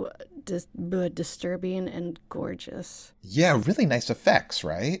so disturbing and gorgeous. Yeah, really nice effects,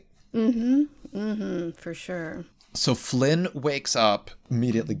 right? For sure. So Flynn wakes up,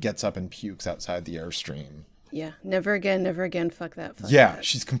 immediately gets up and pukes outside the Airstream. Yeah, never again, fuck that.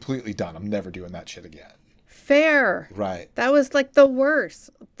 She's completely done. I'm never doing that shit again. Fair. Right. That was like the worst.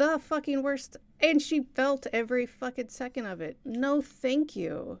 The fucking worst And she felt every fucking second of it. No, thank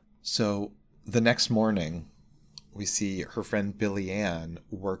you. So the next morning, we see her friend Billy Ann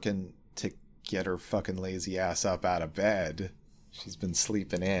working to get her fucking lazy ass up out of bed. She's been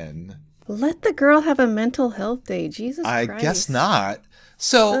sleeping in. Let the girl have a mental health day. Jesus I Christ. guess not.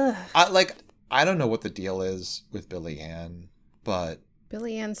 So, I don't know what the deal is with Billy Ann, but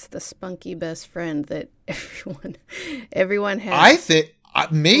Billy Ann's the spunky best friend that everyone has. I think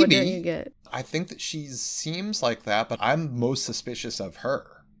maybe. What don't you get? I think that she seems like that, but I'm most suspicious of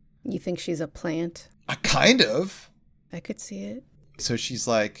her. You think she's a plant? Kind of. I could see it. So she's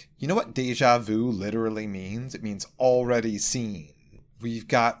like, you know what déjà vu literally means? It means already seen. We've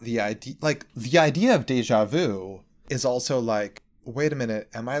got the idea, like, the idea of déjà vu is also like, wait a minute,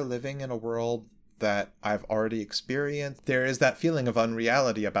 am I living in a world that I've already experienced? There is that feeling of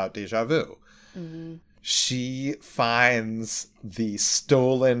unreality about déjà vu. Mm-hmm. She finds the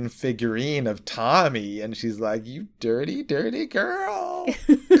stolen figurine of Tommy and she's like, you dirty, dirty girl.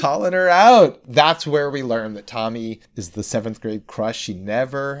 Calling her out. That's where we learn that Tommy is the 7th grade crush she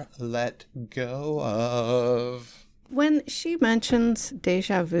never let go of. When she mentions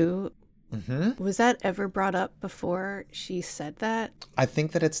déjà vu, was that ever brought up before she said that? I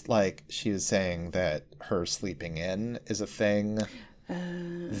think that it's like she was saying that her sleeping in is a thing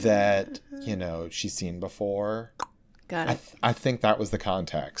that, you know, she's seen before. Got it. I think that was the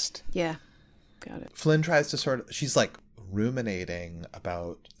context. Yeah, got it. Flynn tries to she's like ruminating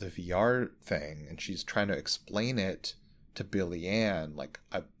about the VR thing and she's trying to explain it to Billy Ann. Like,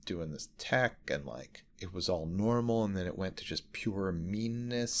 I'm doing this tech and like, it was all normal and then it went to just pure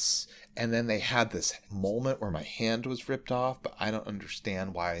meanness. And then they had this moment where my hand was ripped off, but I don't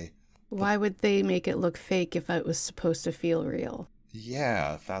understand why. Why would they make it look fake if it was supposed to feel real?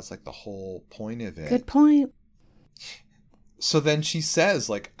 Yeah, if that's like the whole point of it. Good point. So then she says,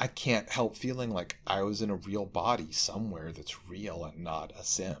 like, I can't help feeling like I was in a real body somewhere that's real and not a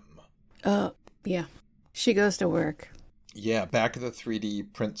sim. Yeah. She goes to work. Yeah, back at the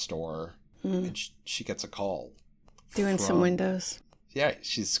 3D print store, and she gets a call. Doing some windows. Yeah,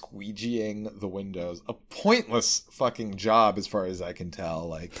 she's squeegeeing the windows. A pointless fucking job as far as I can tell.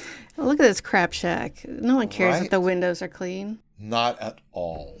 Like, look at this crap shack. No one cares if the windows are clean. Not at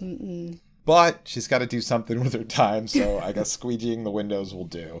all. Mm-mm. But she's got to do something with her time, so I guess squeegeeing the windows will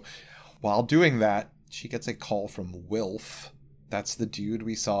do. While doing that, she gets a call from Wilf. That's the dude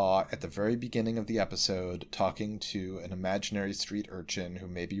we saw at the very beginning of the episode talking to an imaginary street urchin who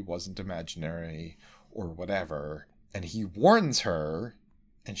maybe wasn't imaginary or whatever. And he warns her,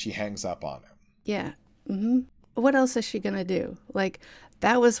 and she hangs up on him. Yeah. Mm-hmm. What else is she going to do? Like,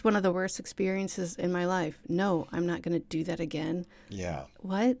 that was one of the worst experiences in my life. No, I'm not going to do that again. Yeah.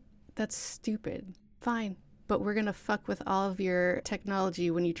 What? That's stupid. Fine. But we're going to fuck with all of your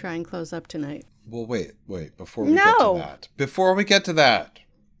technology when you try and close up tonight. Well, wait. Before we get to that.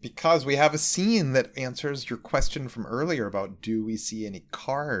 Because we have a scene that answers your question from earlier about do we see any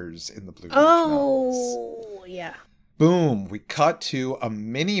cars in the Blue Ridge Mountains? Oh, yeah. Boom. We cut to a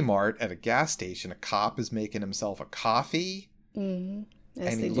mini mart at a gas station. A cop is making himself a coffee. Mm-hmm.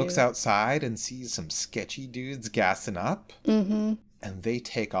 And he looks outside and sees some sketchy dudes gassing up. Mm-hmm. And they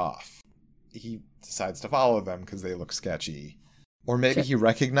take off. He decides to follow them because they look sketchy. Or maybe he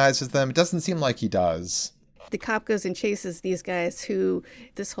recognizes them. It doesn't seem like he does. The cop goes and chases these guys who,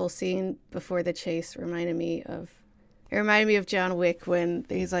 this whole scene before the chase reminded me of John Wick when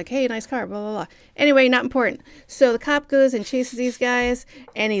he's like, hey, nice car, blah, blah, blah. Anyway, not important. So the cop goes and chases these guys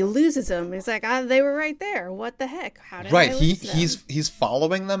and he loses them. He's like, they were right there. What the heck? How did I lose them? He's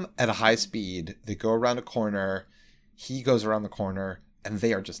following them at a high speed. They go around a corner. He goes around the corner and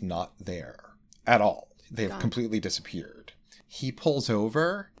they are just not there at all. They've completely disappeared. He pulls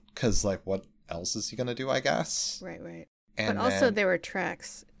over because, like, what else is he going to do, I guess? Right. And but also there were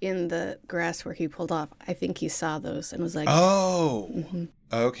tracks in the grass where he pulled off. I think he saw those and was like, oh,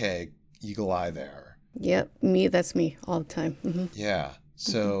 okay. Eagle eye there. Yep. That's me all the time. Mm-hmm. Yeah.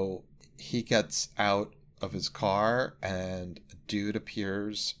 So he gets out of his car and a dude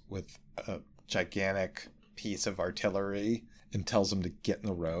appears with a gigantic piece of artillery and tells him to get in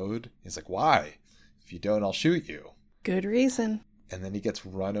the road. He's like, why? If you don't, I'll shoot you. Good reason. And then he gets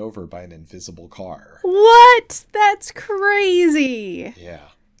run over by an invisible car. What? That's crazy. Yeah.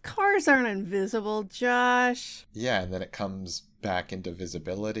 Cars aren't invisible, Josh. Yeah, and then it comes back into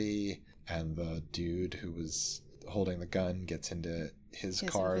visibility, and the dude who was holding the gun gets into his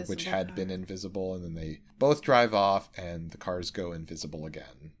car, which had been invisible, and then they both drive off, and the cars go invisible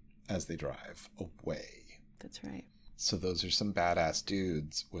again as they drive away. That's right. So those are some badass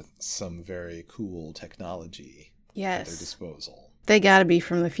dudes with some very cool technology at their disposal. They gotta be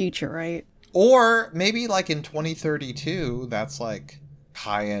from the future, right? Or maybe like in 2032, that's like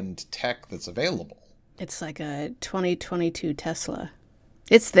high-end tech that's available. It's like a 2022 Tesla.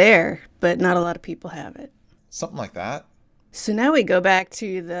 It's there, but not a lot of people have it. Something like that. So now we go back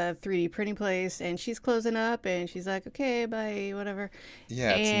to the 3D printing place, and she's closing up, and she's like, okay, bye, whatever.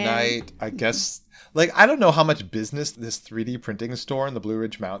 Yeah, it's night. I guess, like, I don't know how much business this 3D printing store in the Blue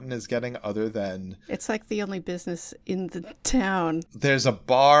Ridge Mountain is getting other than... It's like the only business in the town. There's a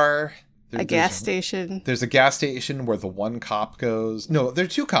bar... A gas station. There's a gas station where the one cop goes. No, there are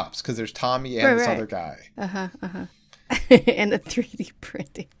two cops because there's Tommy and this other guy. And a 3D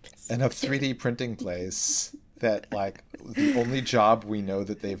printing place. And a 3D printing place that, like, the only job we know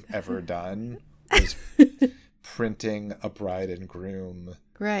that they've ever done is printing a bride and groom.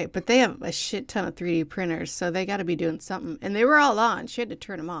 Right, but they have a shit ton of 3D printers, so they got to be doing something. And they were all on. She had to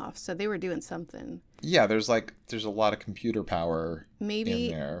turn them off, so they were doing something. Yeah, there's a lot of computer power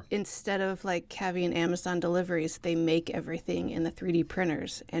Maybe in there. Instead of like having Amazon deliveries, they make everything in the 3D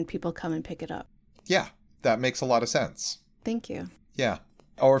printers and people come and pick it up. Yeah, that makes a lot of sense. Thank you. Yeah.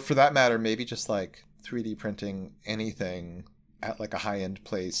 Or for that matter, maybe just like 3D printing anything at like a high-end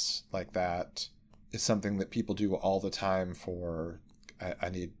place like that is something that people do all the time for, I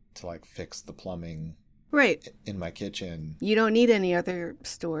need to like fix the plumbing. Right. In my kitchen. You don't need any other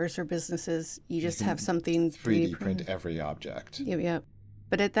stores or businesses. You just have something 3D print every object. Yep.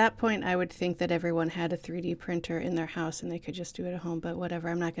 But at that point, I would think that everyone had a 3D printer in their house and they could just do it at home. But whatever,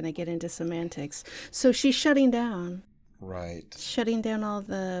 I'm not going to get into semantics. So she's shutting down. Right. Shutting down all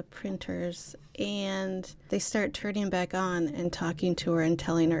the printers. And they start turning back on and talking to her and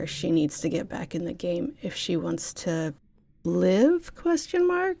telling her she needs to get back in the game if she wants to live, ?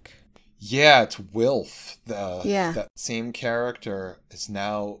 Yeah, it's Wilf. That same character is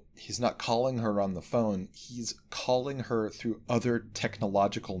now, he's not calling her on the phone. He's calling her through other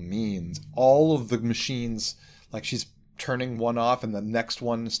technological means. All of the machines, like she's turning one off and the next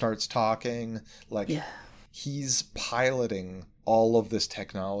one starts talking. He's piloting all of this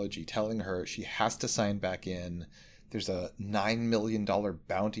technology, telling her she has to sign back in. There's a $9 million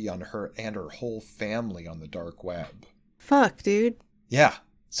bounty on her and her whole family on the dark web. Fuck, dude. Yeah.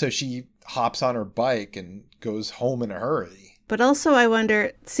 So she hops on her bike and goes home in a hurry. But also I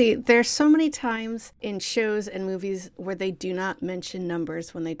wonder, there's so many times in shows and movies where they do not mention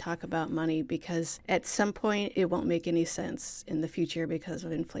numbers when they talk about money because at some point it won't make any sense in the future because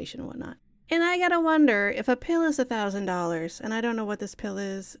of inflation and whatnot. And I gotta wonder, if a pill is $1,000, and I don't know what this pill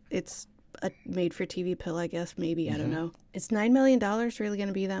is, it's a made-for-TV pill, I guess, maybe, I don't know. Is $9 million really going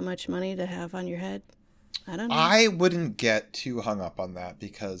to be that much money to have on your head? I don't know. I wouldn't get too hung up on that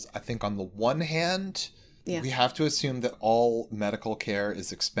because I think on the one hand, we have to assume that all medical care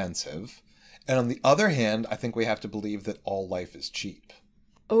is expensive. And on the other hand, I think we have to believe that all life is cheap.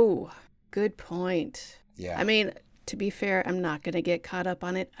 Oh, good point. Yeah. I mean, to be fair, I'm not going to get caught up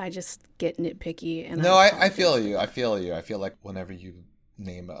on it. I just get nitpicky. And no, I feel you. I feel you. I feel like whenever you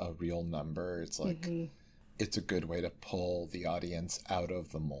name a real number, it's like... It's a good way to pull the audience out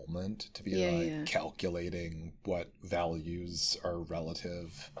of the moment, to be calculating what values are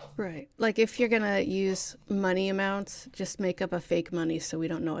relative. Right. Like if you're going to use money amounts, just make up a fake money so we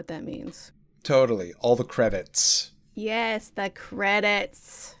don't know what that means. Totally. All the credits. Yes, the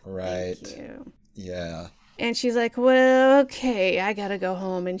credits. Right. Thank you. Yeah. And she's like, well, okay, I gotta go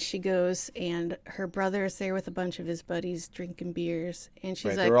home. And she goes, and her brother's there with a bunch of his buddies drinking beers. And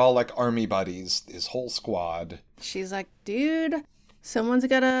she's like... They're all like army buddies, his whole squad. She's like, dude, someone's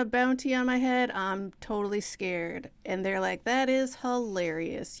got a bounty on my head. I'm totally scared. And they're like, that is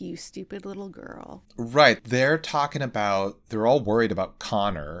hilarious, you stupid little girl. Right. They're all worried about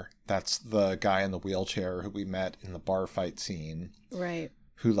Connor. That's the guy in the wheelchair who we met in the bar fight scene. Right.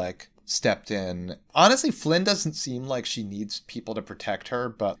 Who, stepped in. Honestly, Flynn doesn't seem like she needs people to protect her,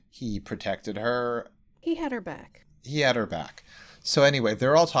 but he protected her. He had her back. So anyway,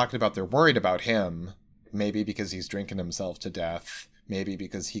 they're all talking about, they're worried about him. Maybe because he's drinking himself to death. Maybe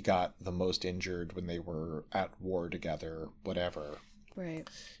because he got the most injured when they were at war together. Whatever. Right.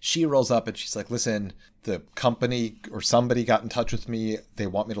 She rolls up and she's like, listen, the company or somebody got in touch with me. They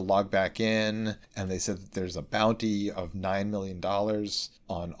want me to log back in. And they said that there's a bounty of $9 million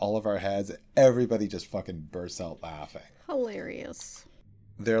on all of our heads. Everybody just fucking bursts out laughing. Hilarious.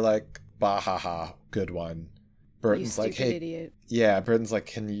 They're like, bah ha ha, good one. Burton's like, hey, idiot. Yeah, Burton's like,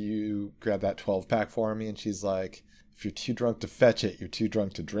 can you grab that 12-pack for me? And she's like, if you're too drunk to fetch it, you're too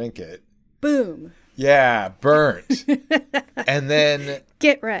drunk to drink it. Boom. Yeah, burnt. And then...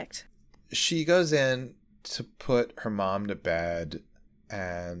 Get wrecked. She goes in to put her mom to bed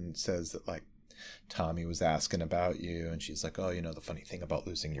and says that, Tommy was asking about you, and she's like, oh, the funny thing about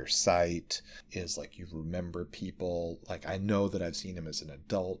losing your sight is, like, you remember people. Like, I know that I've seen him as an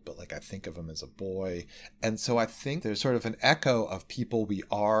adult, but, like, I think of him as a boy. And so I think there's sort of an echo of people we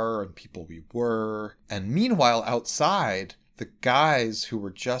are and people we were. And meanwhile, outside, the guys who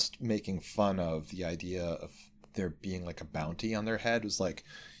were just making fun of the idea of there being, like, a bounty on their head was like,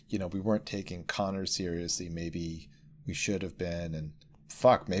 we weren't taking Connor seriously. Maybe we should have been, and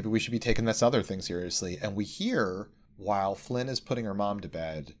fuck, maybe we should be taking this other thing seriously. And we hear, while Flynn is putting her mom to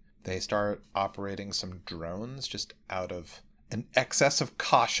bed, they start operating some drones just out of an excess of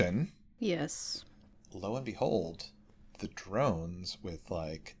caution. Yes. Lo and behold, the drones with,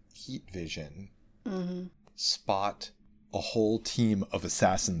 like, heat vision spot a whole team of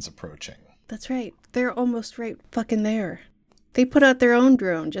assassins approaching. That's right. They're almost right fucking there. They put out their own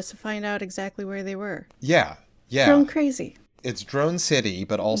drone just to find out exactly where they were. Yeah. Drone crazy. It's Drone City,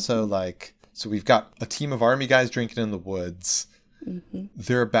 but also, like, so we've got a team of army guys drinking in the woods.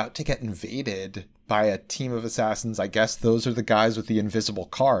 They're about to get invaded by a team of assassins. I guess those are the guys with the invisible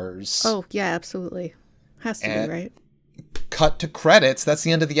cars. Oh, yeah, absolutely. Has to be, right? Cut to credits. That's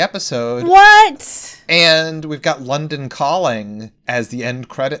the end of the episode. What? And we've got London Calling as the end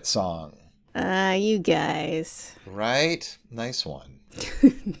credit song. You guys. Right? Nice one.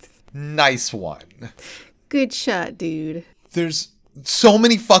 Nice one. Good shot, dude. There's so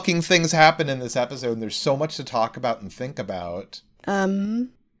many fucking things happen in this episode, and there's so much to talk about and think about. And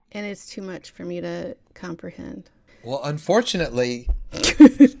it's too much for me to comprehend. Well, unfortunately...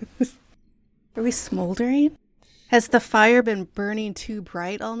 Are we smoldering? Has the fire been burning too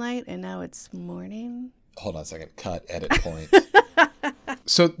bright all night, and now it's morning? Hold on a second. Cut. Edit point.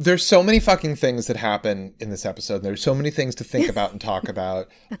 So there's so many fucking things that happen in this episode. There's so many things to think about and talk about.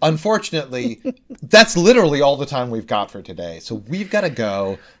 Unfortunately, that's literally all the time we've got for today. So we've got to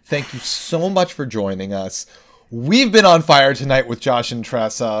go. Thank you so much for joining us. We've been on fire tonight with Josh and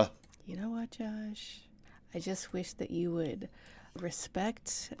Tressa. You know what, Josh? I just wish that you would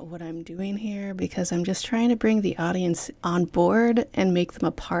respect what I'm doing here, because I'm just trying to bring the audience on board and make them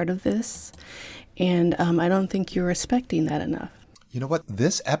a part of this. And I don't think you're respecting that enough. You know what?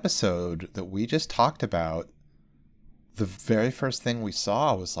 This episode that we just talked about, the very first thing we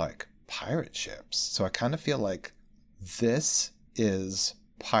saw was, like, pirate ships. So I kind of feel like this is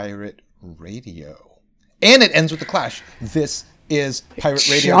pirate radio. And it ends with the Clash. This is Pirate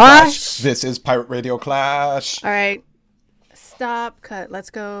Radio Clash. This is Pirate Radio Clash. All right. Stop. Cut. Let's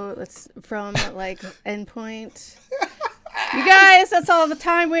go. Let's from, like, endpoint. You guys, that's all the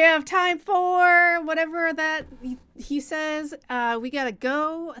time we have time for. Whatever that he says, we gotta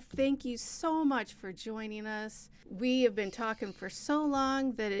go. Thank you so much for joining us. We have been talking for so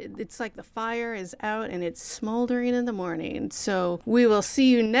long that it's like the fire is out and it's smoldering in the morning. So we will see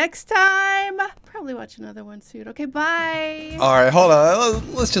you next time. Probably watch another one soon. Okay, bye. All right, hold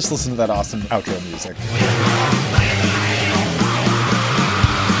on. Let's just listen to that awesome outro music.